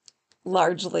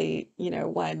largely,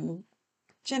 one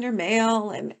gender male,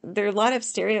 and there are a lot of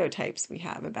stereotypes we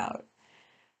have about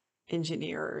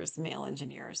engineers, male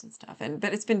engineers and stuff.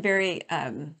 But it's been very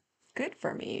good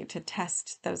for me to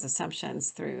test those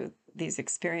assumptions through these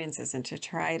experiences and to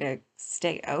try to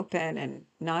stay open and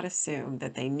not assume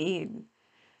that they need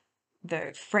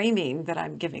the framing that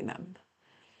I'm giving them.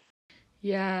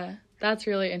 Yeah, that's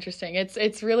really interesting. It's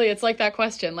like that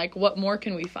question, like what more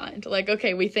can we find? Like,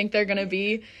 okay, we think they're going to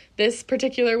be this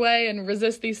particular way and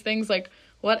resist these things, like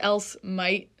what else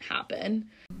might happen?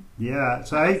 Yeah,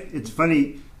 so it's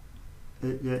funny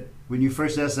when you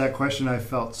first asked that question, I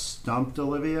felt stumped,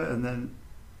 Olivia, and then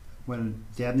when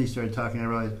Dabney started talking, I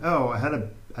realized, oh, I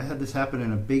had this happen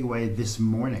in a big way this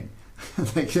morning.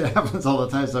 Like it happens all the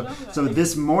time. So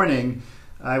this morning,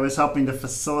 I was helping to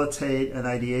facilitate an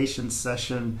ideation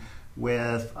session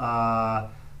with seven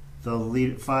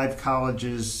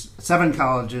colleges,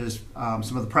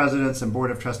 some of the presidents and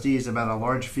board of trustees about a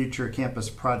large future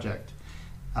campus project.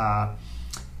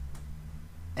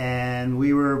 And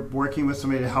we were working with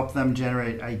somebody to help them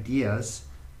generate ideas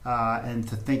and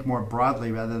to think more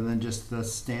broadly rather than just the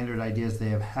standard ideas they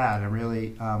have had and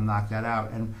really knock that out.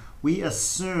 And we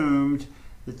assumed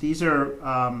that these are,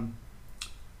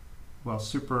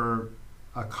 super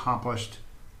accomplished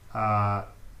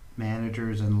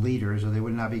managers and leaders, or they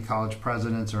would not be college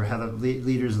presidents or head of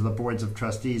leaders of the boards of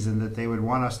trustees, and that they would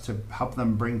want us to help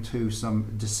them bring to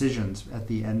some decisions at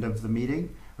the end of the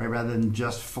meeting, right? Rather than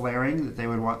just flaring, that they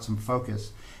would want some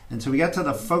focus. And so we got to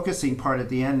the focusing part at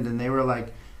the end, and they were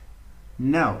like,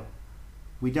 no,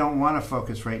 we don't want to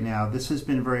focus right now. This has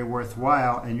been very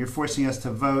worthwhile, and you're forcing us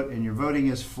to vote, and your voting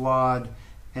is flawed,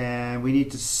 and we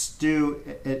need to stew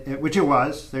it, which it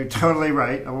was. They're totally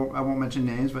right. I won't mention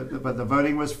names, but the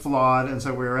voting was flawed, and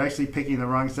so we were actually picking the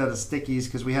wrong set of stickies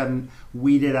because we hadn't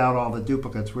weeded out all the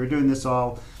duplicates. We were doing this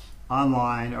all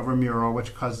online over Mural,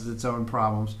 which causes its own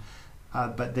problems.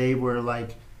 But they were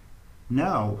like,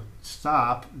 no,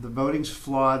 stop. The voting's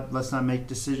flawed. Let's not make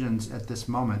decisions at this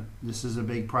moment. This is a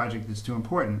big project that's too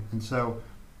important. And so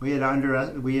we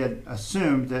had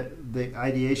assumed that the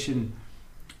ideation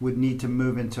would need to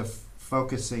move into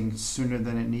focusing sooner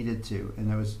than it needed to.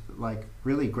 And it was like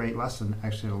really great lesson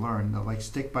actually to learn. That, like,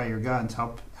 stick by your guns,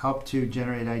 help to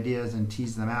generate ideas and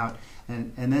tease them out,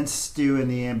 and then stew in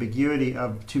the ambiguity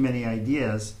of too many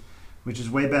ideas, which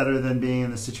is way better than being in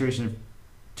the situation of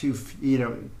too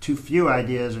few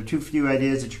ideas, or too few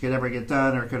ideas that you could ever get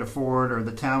done or could afford or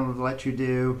the town would let you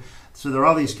do. So there are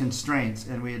all these constraints,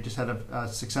 and we had just had a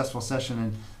successful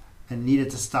session and needed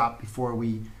to stop before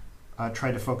we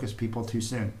tried to focus people too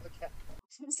soon. Okay.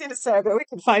 I was going to say, but we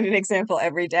can find an example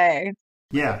every day.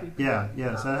 Yeah. So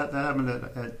that happened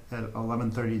at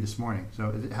 11:30 this morning. So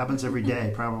it happens every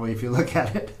day, probably, if you look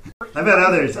at it. I've had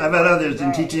others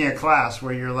in teaching a class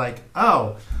where you're like,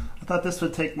 oh, I thought this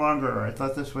would take longer, or I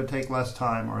thought this would take less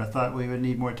time, or I thought we would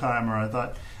need more time,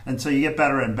 and so you get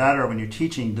better and better when you're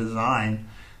teaching design.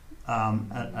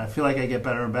 I feel like I get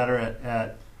better and better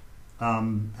at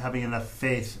having enough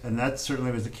faith, and that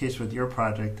certainly was the case with your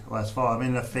project last fall. I mean,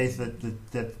 enough faith that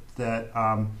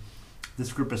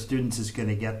this group of students is going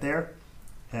to get there,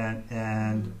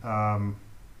 and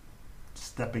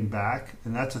stepping back.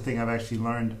 And that's the thing I've actually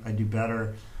learned I do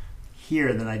better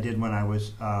here than I did when I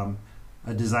was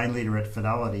a design leader at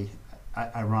Fidelity.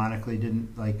 Ironically,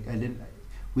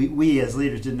 we as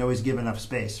leaders didn't always give enough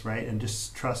space, right? And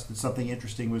just trust that something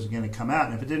interesting was going to come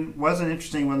out. And if it wasn't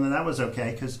interesting, well, then that was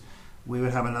okay, because we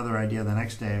would have another idea the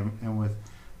next day. And with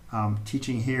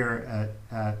teaching here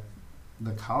at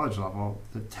the college level,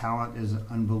 the talent is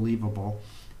unbelievable.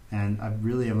 And I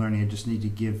really am learning I just need to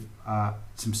give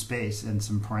some space and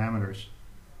some parameters.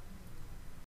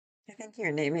 I think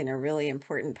you're naming a really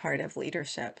important part of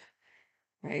leadership.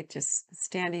 right? Just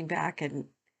standing back and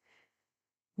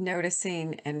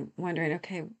noticing and wondering,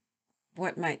 okay,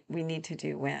 what might we need to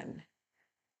do when?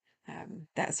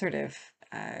 That sort of,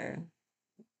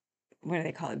 what do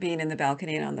they call it? Being in the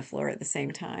balcony and on the floor at the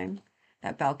same time.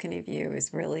 That balcony view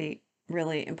is really,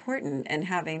 really important. And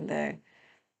having the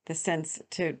sense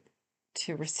to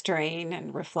restrain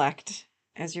and reflect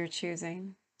as you're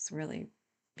choosing is really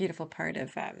beautiful part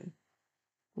of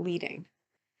leading.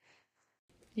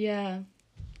 Yeah.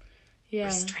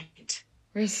 Yeah.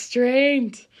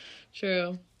 Restraint.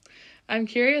 True. I'm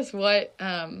curious what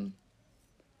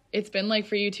it's been like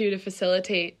for you two to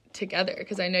facilitate together,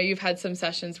 because I know you've had some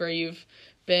sessions where you've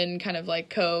been kind of like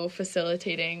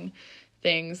co-facilitating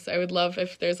things. I would love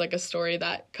if there's like a story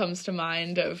that comes to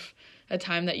mind of a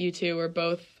time that you two were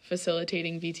both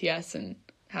facilitating VTS and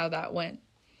how that went.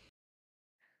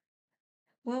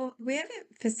 Well, we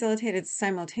haven't facilitated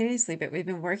simultaneously, but we've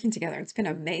been working together. It's been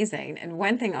amazing. And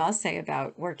one thing I'll say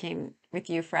about working with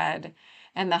you, Fred,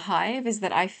 and the Hive is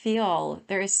that I feel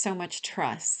there is so much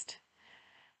trust.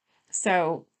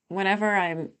 So whenever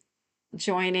I'm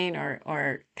joining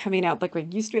or coming out, like we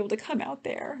used to be able to come out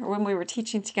there, or when we were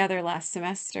teaching together last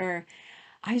semester,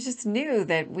 I just knew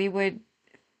that we would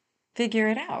figure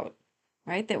it out,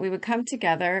 right? That we would come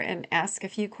together and ask a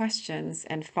few questions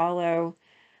and follow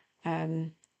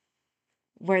um,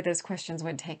 where those questions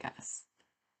would take us.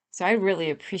 So I really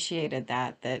appreciated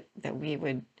that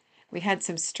we had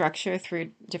some structure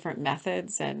through different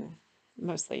methods and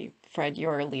mostly Fred,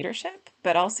 your leadership,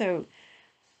 but also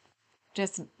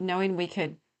just knowing we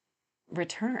could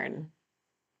return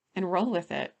and roll with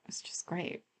it was just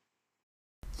great.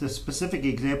 The specific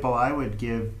example I would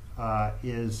give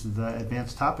is the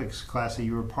advanced topics class that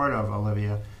you were part of,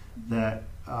 Olivia, that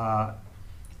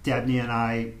Dabney and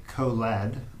I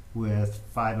co-led with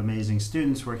 5 amazing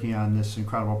students working on this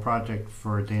incredible project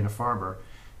for Dana-Farber.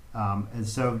 And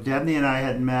so Dabney and I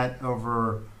had met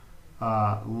over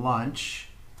lunch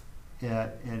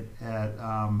in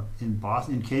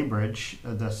Boston, in Cambridge,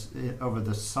 over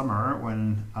the summer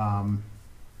when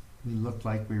we looked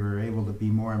like we were able to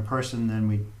be more in person than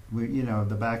we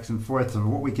the backs and forths of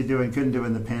what we could do and couldn't do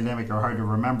in the pandemic are hard to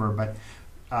remember. But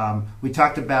we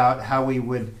talked about how we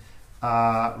would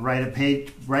write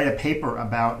a paper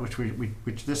about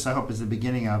which this I hope is the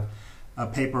beginning of a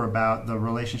paper about the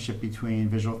relationship between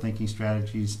visual thinking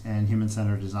strategies and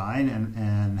human-centered design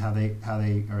and how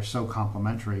they are so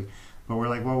complementary. But we're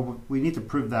like, well, we need to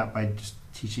prove that by just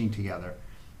teaching together.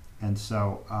 And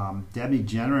so Debbie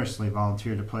generously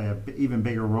volunteered to play an even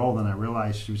bigger role than I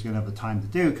realized she was going to have the time to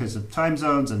do because of time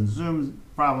zones and Zoom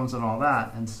problems and all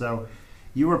that. And so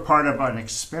you were part of an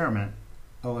experiment,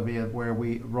 Olivia, where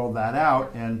we rolled that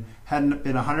out and hadn't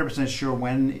been 100% sure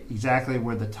when exactly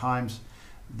were the times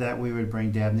that we would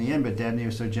bring Dabney in. But Dabney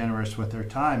was so generous with her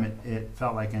time, it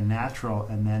felt like a natural.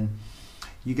 And then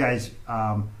you guys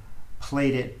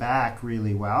played it back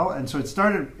really well, and so it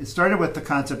started with the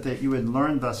concept that you would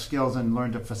learn the skills and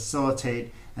learn to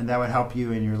facilitate, and that would help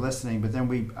you in your listening. But then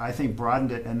we, I think,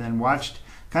 broadened it and then watched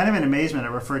kind of in amazement. I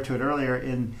referred to it earlier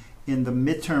in the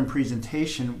midterm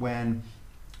presentation when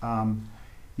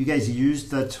you guys used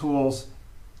the tools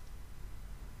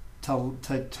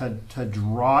to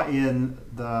draw in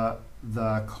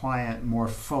the client more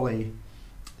fully,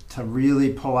 to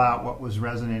really pull out what was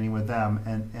resonating with them,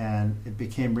 and it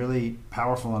became really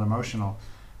powerful and emotional,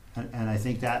 and I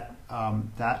think that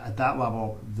that at that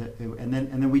level, and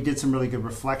then we did some really good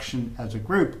reflection as a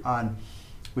group on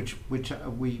which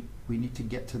we need to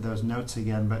get to those notes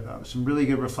again, but some really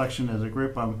good reflection as a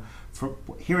group on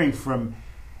hearing from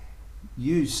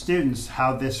you students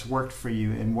how this worked for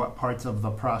you in what parts of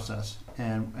the process,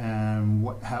 and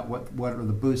what are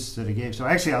the boosts that it gave. So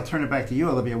actually, I'll turn it back to you,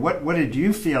 Olivia. What did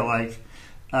you feel like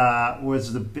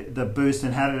was the boost,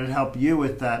 and how did it help you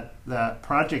with that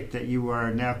project that you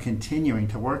are now continuing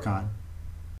to work on?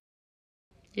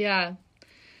 Yeah,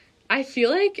 I feel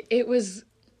like it was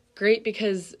great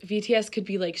because VTS could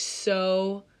be like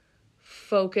so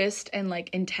focused and like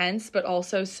intense, but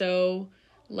also so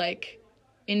like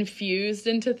infused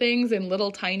into things in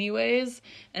little tiny ways,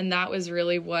 and that was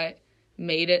really what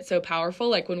made it so powerful.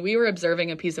 Like when we were observing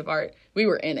a piece of art, we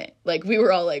were in it. Like we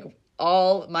were all like,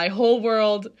 my whole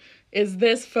world is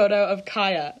this photo of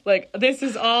Kaya. Like this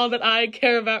is all that I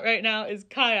care about right now is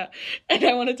Kaya, and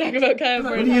I want to talk about Kaya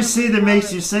more. What do you see that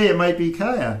makes you say it might be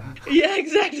Kaya? Yeah,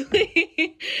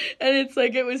 exactly. And it's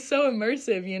like it was so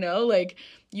immersive, like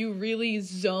you really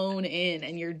zone in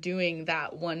and you're doing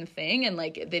that one thing, and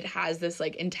like it has this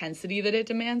like intensity that it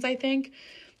demands, I think.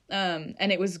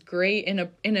 And it was great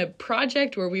in a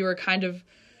project where we were kind of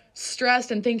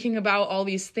stressed and thinking about all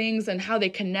these things and how they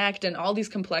connect and all these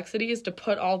complexities, to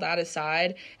put all that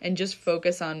aside and just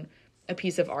focus on a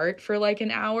piece of art for like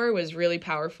an hour was really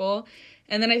powerful.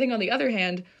 And then I think on the other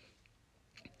hand,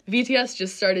 VTS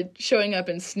just started showing up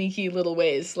in sneaky little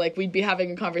ways. Like we'd be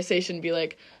having a conversation, be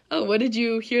like, oh, what did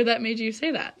you hear that made you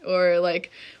say that? Or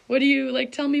like, what do you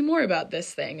like, tell me more about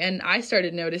this thing? And I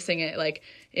started noticing it like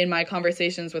in my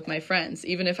conversations with my friends.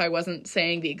 Even if I wasn't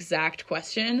saying the exact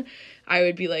question, I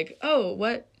would be like, oh,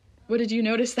 what did you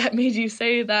notice that made you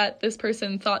say that this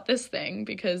person thought this thing?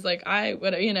 Because like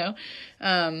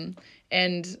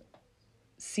and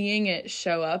seeing it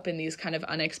show up in these kind of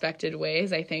unexpected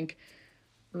ways, I think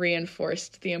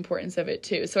reinforced the importance of it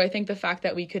too. So I think the fact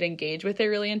that we could engage with it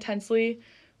really intensely,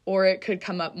 or it could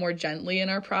come up more gently in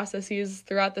our processes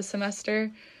throughout the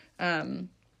semester,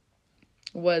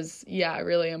 was,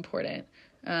 really important.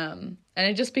 And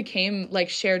it just became like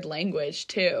shared language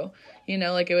too,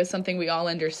 like it was something we all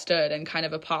understood, and kind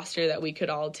of a posture that we could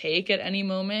all take at any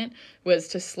moment was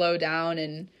to slow down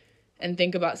and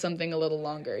think about something a little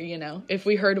longer. If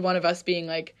we heard one of us being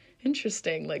like,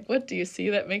 interesting, like, what do you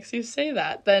see that makes you say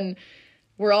that? Then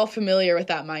we're all familiar with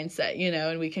that mindset,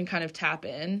 and we can kind of tap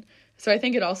in. So I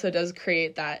think it also does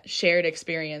create that shared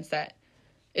experience that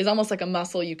is almost like a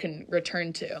muscle you can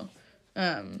return to.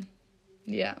 A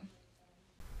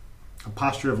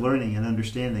posture of learning and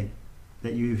understanding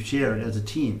that you've shared as a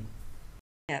team.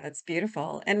 Yeah, that's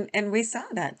beautiful. And we saw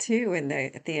that too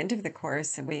at the end of the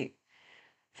course. And if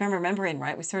I'm remembering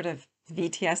right, we sort of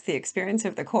VTS the experience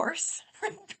of the course.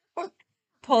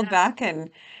 Pulled back and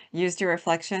used your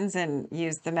reflections and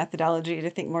used the methodology to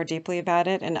think more deeply about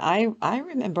it. And I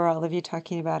remember all of you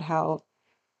talking about how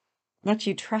much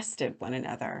you trusted one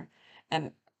another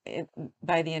and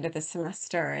by the end of the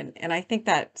semester. And I think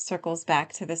that circles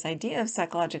back to this idea of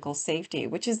psychological safety,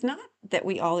 which is not that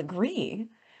we all agree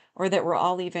or that we're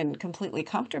all even completely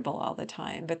comfortable all the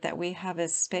time, but that we have a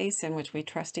space in which we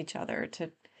trust each other to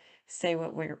say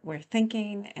what we're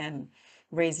thinking and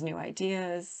raise new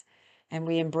ideas. And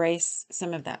we embrace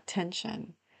some of that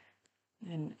tension.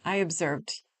 And I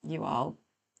observed you all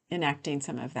enacting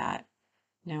some of that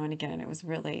now and again. And it was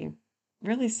really,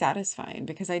 really satisfying,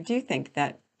 because I do think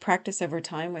that practice over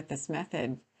time with this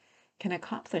method can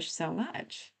accomplish so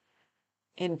much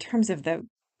in terms of the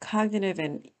cognitive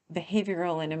and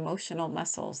behavioral and emotional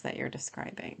muscles that you're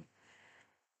describing.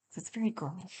 So it's very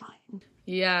gratifying.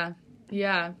 Yeah,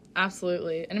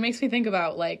 absolutely. And it makes me think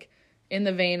about, like, in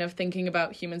the vein of thinking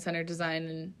about human-centered design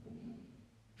and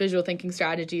visual thinking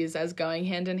strategies as going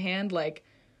hand in hand, like,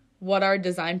 what are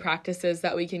design practices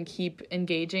that we can keep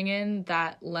engaging in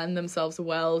that lend themselves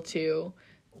well to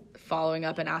following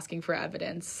up and asking for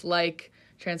evidence, like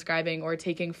transcribing or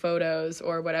taking photos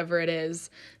or whatever it is,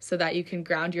 so that you can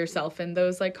ground yourself in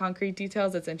those like concrete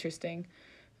details. It's interesting.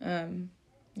 But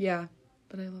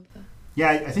I love that. Yeah,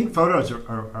 I think photos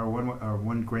are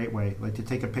one great way, like to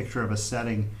take a picture of a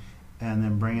setting and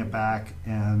then bring it back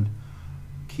and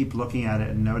keep looking at it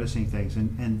and noticing things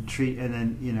and treating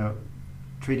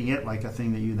it like a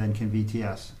thing that you then can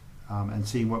VTS, and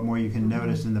seeing what more you can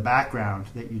notice in the background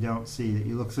that you don't see, that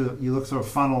you look through a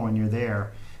funnel when you're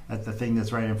there at the thing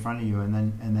that's right in front of you, and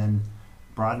then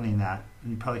broadening that.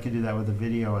 And you probably can do that with a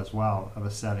video as well of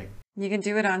a setting. You can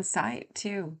do it on site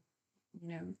too.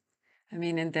 I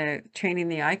mean, in the training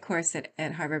the eye course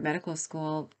at Harvard Medical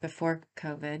School before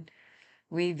COVID,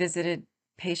 we visited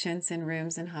patients in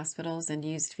rooms in hospitals and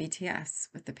used VTS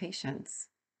with the patients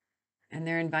and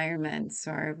their environments.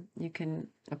 Or you can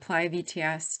apply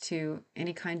VTS to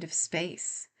any kind of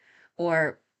space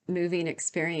or moving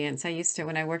experience. I used to,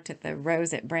 when I worked at the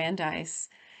Rose at Brandeis,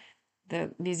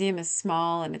 the museum is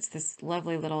small and it's this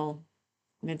lovely little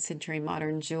mid-century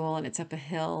modern jewel, and it's up a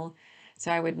hill.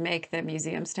 So I would make the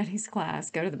museum studies class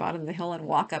go to the bottom of the hill and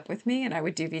walk up with me, and I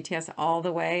would do VTS all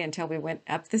the way until we went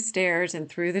up the stairs and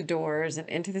through the doors and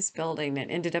into this building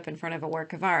that ended up in front of a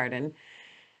work of art. And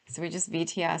so we just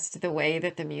VTS'd the way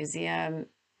that the museum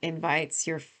invites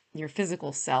your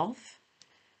physical self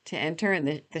to enter,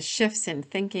 and the shifts in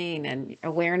thinking and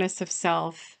awareness of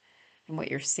self and what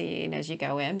you're seeing as you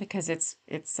go in, because it's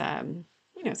kind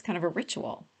of a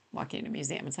ritual walking in a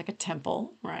museum. It's like a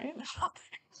temple, right?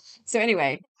 So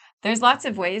anyway, there's lots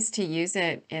of ways to use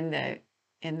it in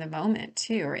the moment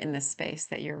too, or in the space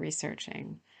that you're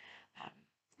researching.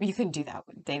 You couldn't do that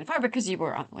with Dana-Farber because you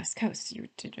were on the West Coast. You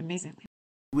did amazingly.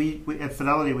 We at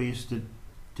Fidelity, we used to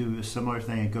do a similar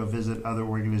thing and go visit other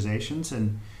organizations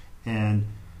and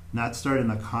not start in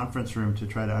the conference room to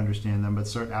try to understand them, but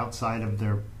start outside of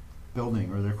their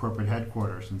building or their corporate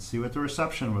headquarters and see what the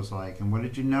reception was like, and what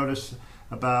did you notice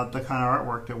about the kind of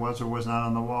artwork that was or was not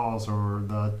on the walls, or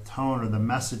the tone or the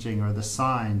messaging or the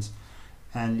signs.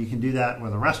 And you can do that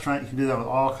with a restaurant. You can do that with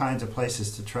all kinds of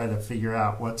places to try to figure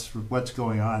out what's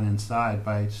going on inside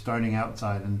by starting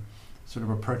outside and sort of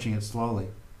approaching it slowly.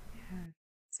 Yeah.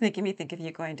 It's making me think of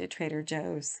you going to Trader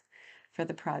Joe's for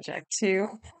the project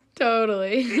too.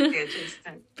 Totally.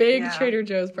 Interesting. Big Yeah. Trader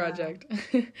Joe's Yeah. project.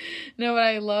 No, but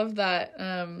I love that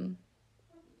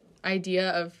idea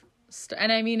of,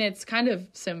 and I mean, it's kind of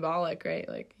symbolic, right?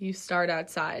 Like you start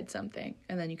outside something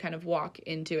and then you kind of walk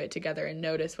into it together and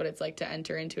notice what it's like to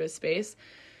enter into a space.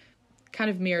 Kind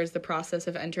of mirrors the process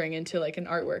of entering into like an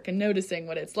artwork and noticing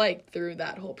what it's like through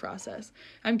that whole process.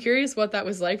 I'm curious what that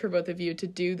was like for both of you to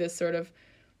do this sort of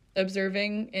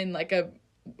observing in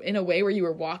a way where you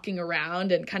were walking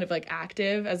around and kind of like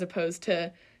active, as opposed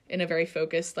to in a very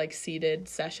focused, like seated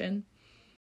session.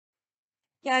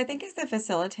 Yeah, I think as the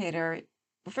facilitator,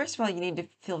 well, first of all, you need to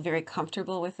feel very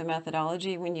comfortable with the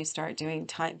methodology when you start doing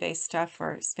time-based stuff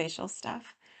or spatial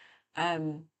stuff.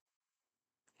 Um,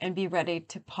 and be ready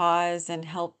to pause and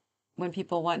help when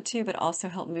people want to, but also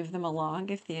help move them along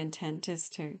if the intent is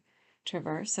to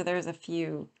traverse. So there's a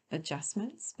few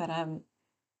adjustments, but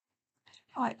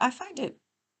I find it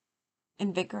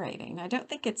invigorating. I don't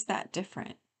think it's that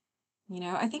different.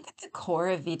 I think at the core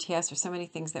of VTS are so many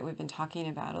things that we've been talking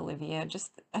about, Olivia,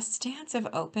 just a stance of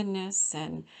openness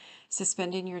and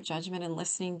suspending your judgment and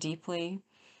listening deeply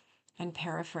and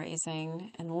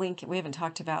paraphrasing and link. We haven't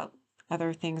talked about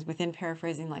other things within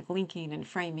paraphrasing like linking and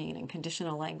framing and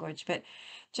conditional language, but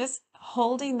just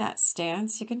holding that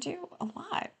stance, you can do a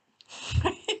lot.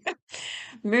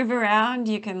 Move around,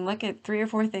 you can look at 3 or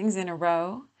 4 things in a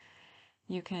row.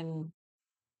 You can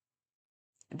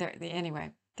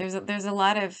anyway. There's a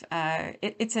lot of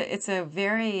it's a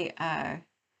very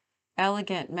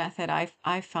elegant method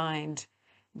I find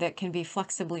that can be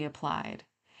flexibly applied.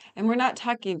 And we're not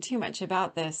talking too much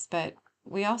about this, but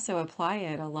we also apply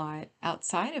it a lot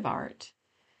outside of art,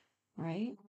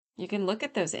 right? You can look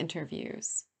at those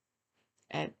interviews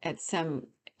at some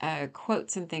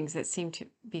quotes and things that seem to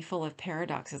be full of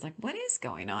paradoxes. Like, what is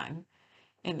going on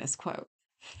in this quote?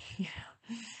 You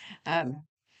know?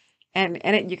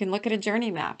 You can look at a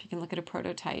journey map, you can look at a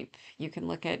prototype, you can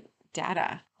look at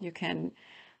data, you can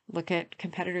look at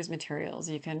competitors' materials,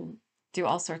 you can do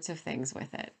all sorts of things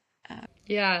with it.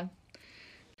 Yeah.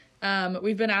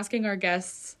 We've been asking our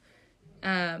guests,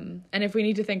 and if we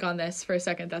need to think on this for a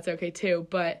second, that's okay too.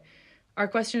 But our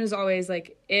question is always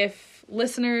like, if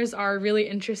listeners are really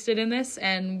interested in this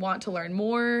and want to learn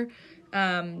more,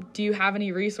 do you have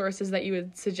any resources that you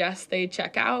would suggest they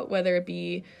check out, whether it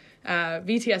be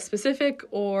VTS specific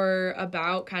or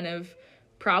about kind of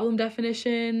problem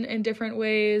definition in different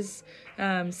ways,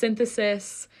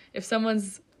 synthesis? If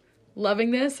someone's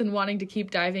loving this and wanting to keep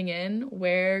diving in,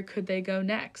 where could they go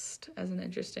next as an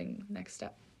interesting next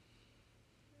step?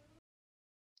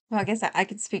 Well, I guess I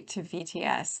could speak to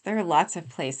VTS. There are lots of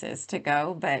places to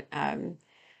go, but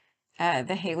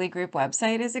the Hailey Group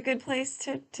website is a good place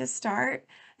to start.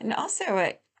 And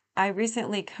also, I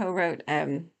recently co-wrote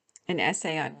an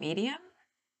essay on Medium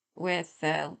with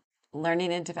the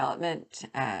learning and development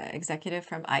executive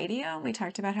from IDEO. We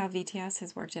talked about how VTS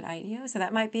has worked at IDEO, so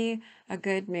that might be a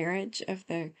good marriage of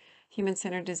the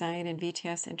human-centered design and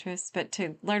VTS interests. But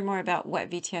to learn more about what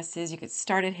VTS is, you could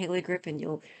start at Hailey Group, and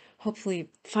you'll hopefully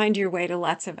find your way to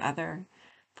lots of other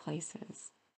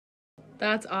places.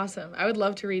 That's awesome. I would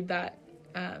love to read that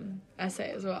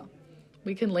essay as well.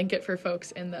 We can link it for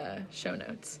folks in the show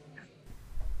notes.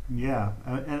 Yeah,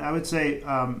 and I would say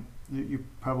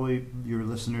your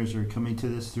listeners are coming to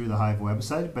this through the Hive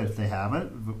website, but if they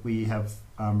haven't, we have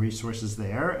resources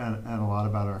there and a lot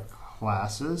about our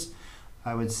classes.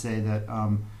 I would say that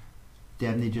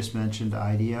Dabney just mentioned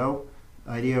IDEO.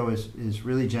 IDEO is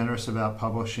really generous about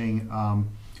publishing a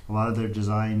lot of their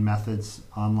design methods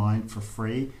online for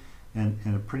free and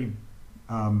in a pretty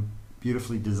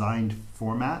beautifully designed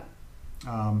format.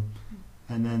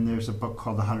 And then there's a book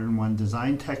called The 101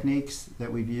 Design Techniques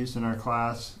that we've used in our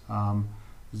class.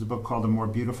 There's a book called A More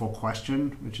Beautiful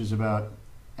Question, which is about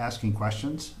asking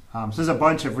questions. So there's a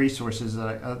bunch of resources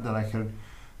that I could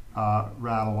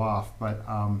rattle off. But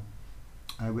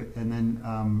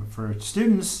for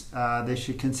students, they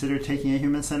should consider taking a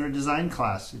human-centered design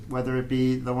class, whether it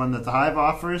be the one that the Hive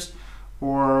offers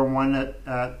or one at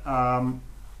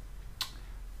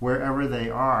wherever they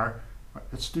are.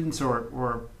 Students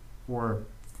or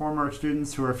former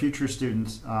students who are future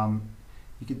students,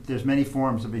 there's many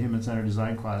forms of a human-centered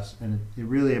design class, and it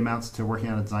really amounts to working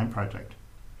on a design project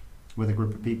with a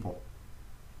group of people.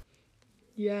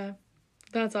 Yeah,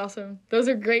 that's awesome. Those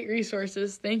are great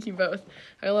resources. Thank you both.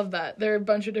 I love that. There are a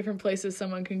bunch of different places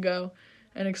someone can go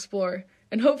and explore.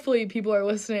 And hopefully people are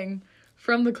listening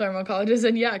from the Claremont colleges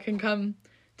and can come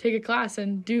take a class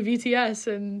and do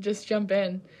VTS and just jump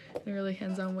in a really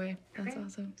hands-on way. That's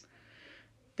awesome.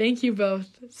 Thank you both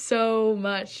so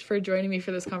much for joining me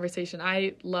for this conversation.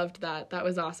 I loved that. That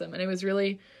was awesome. And it was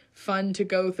really fun to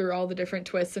go through all the different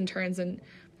twists and turns and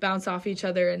bounce off each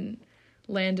other and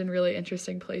land in really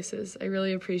interesting places. I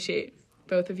really appreciate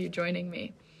both of you joining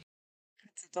me.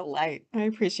 It's a delight. I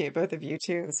appreciate both of you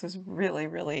too. This was really,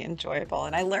 really enjoyable,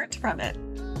 and I learned from it.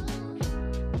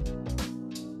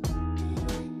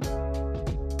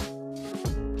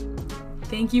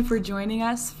 Thank you for joining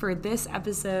us for this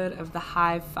episode of the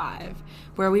Hive 5,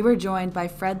 where we were joined by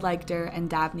Fred Leichter and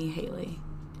Dabney Hailey.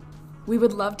 We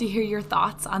would love to hear your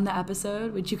thoughts on the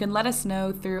episode, which you can let us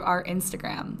know through our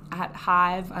Instagram at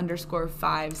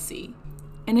hive_5c.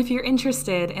 And if you're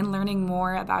interested in learning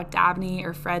more about Dabney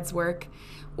or Fred's work,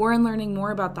 or in learning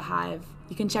more about the Hive,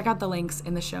 you can check out the links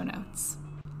in the show notes.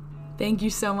 Thank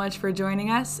you so much for joining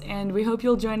us, and we hope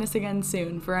you'll join us again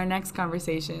soon for our next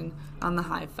conversation on the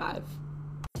Hive 5.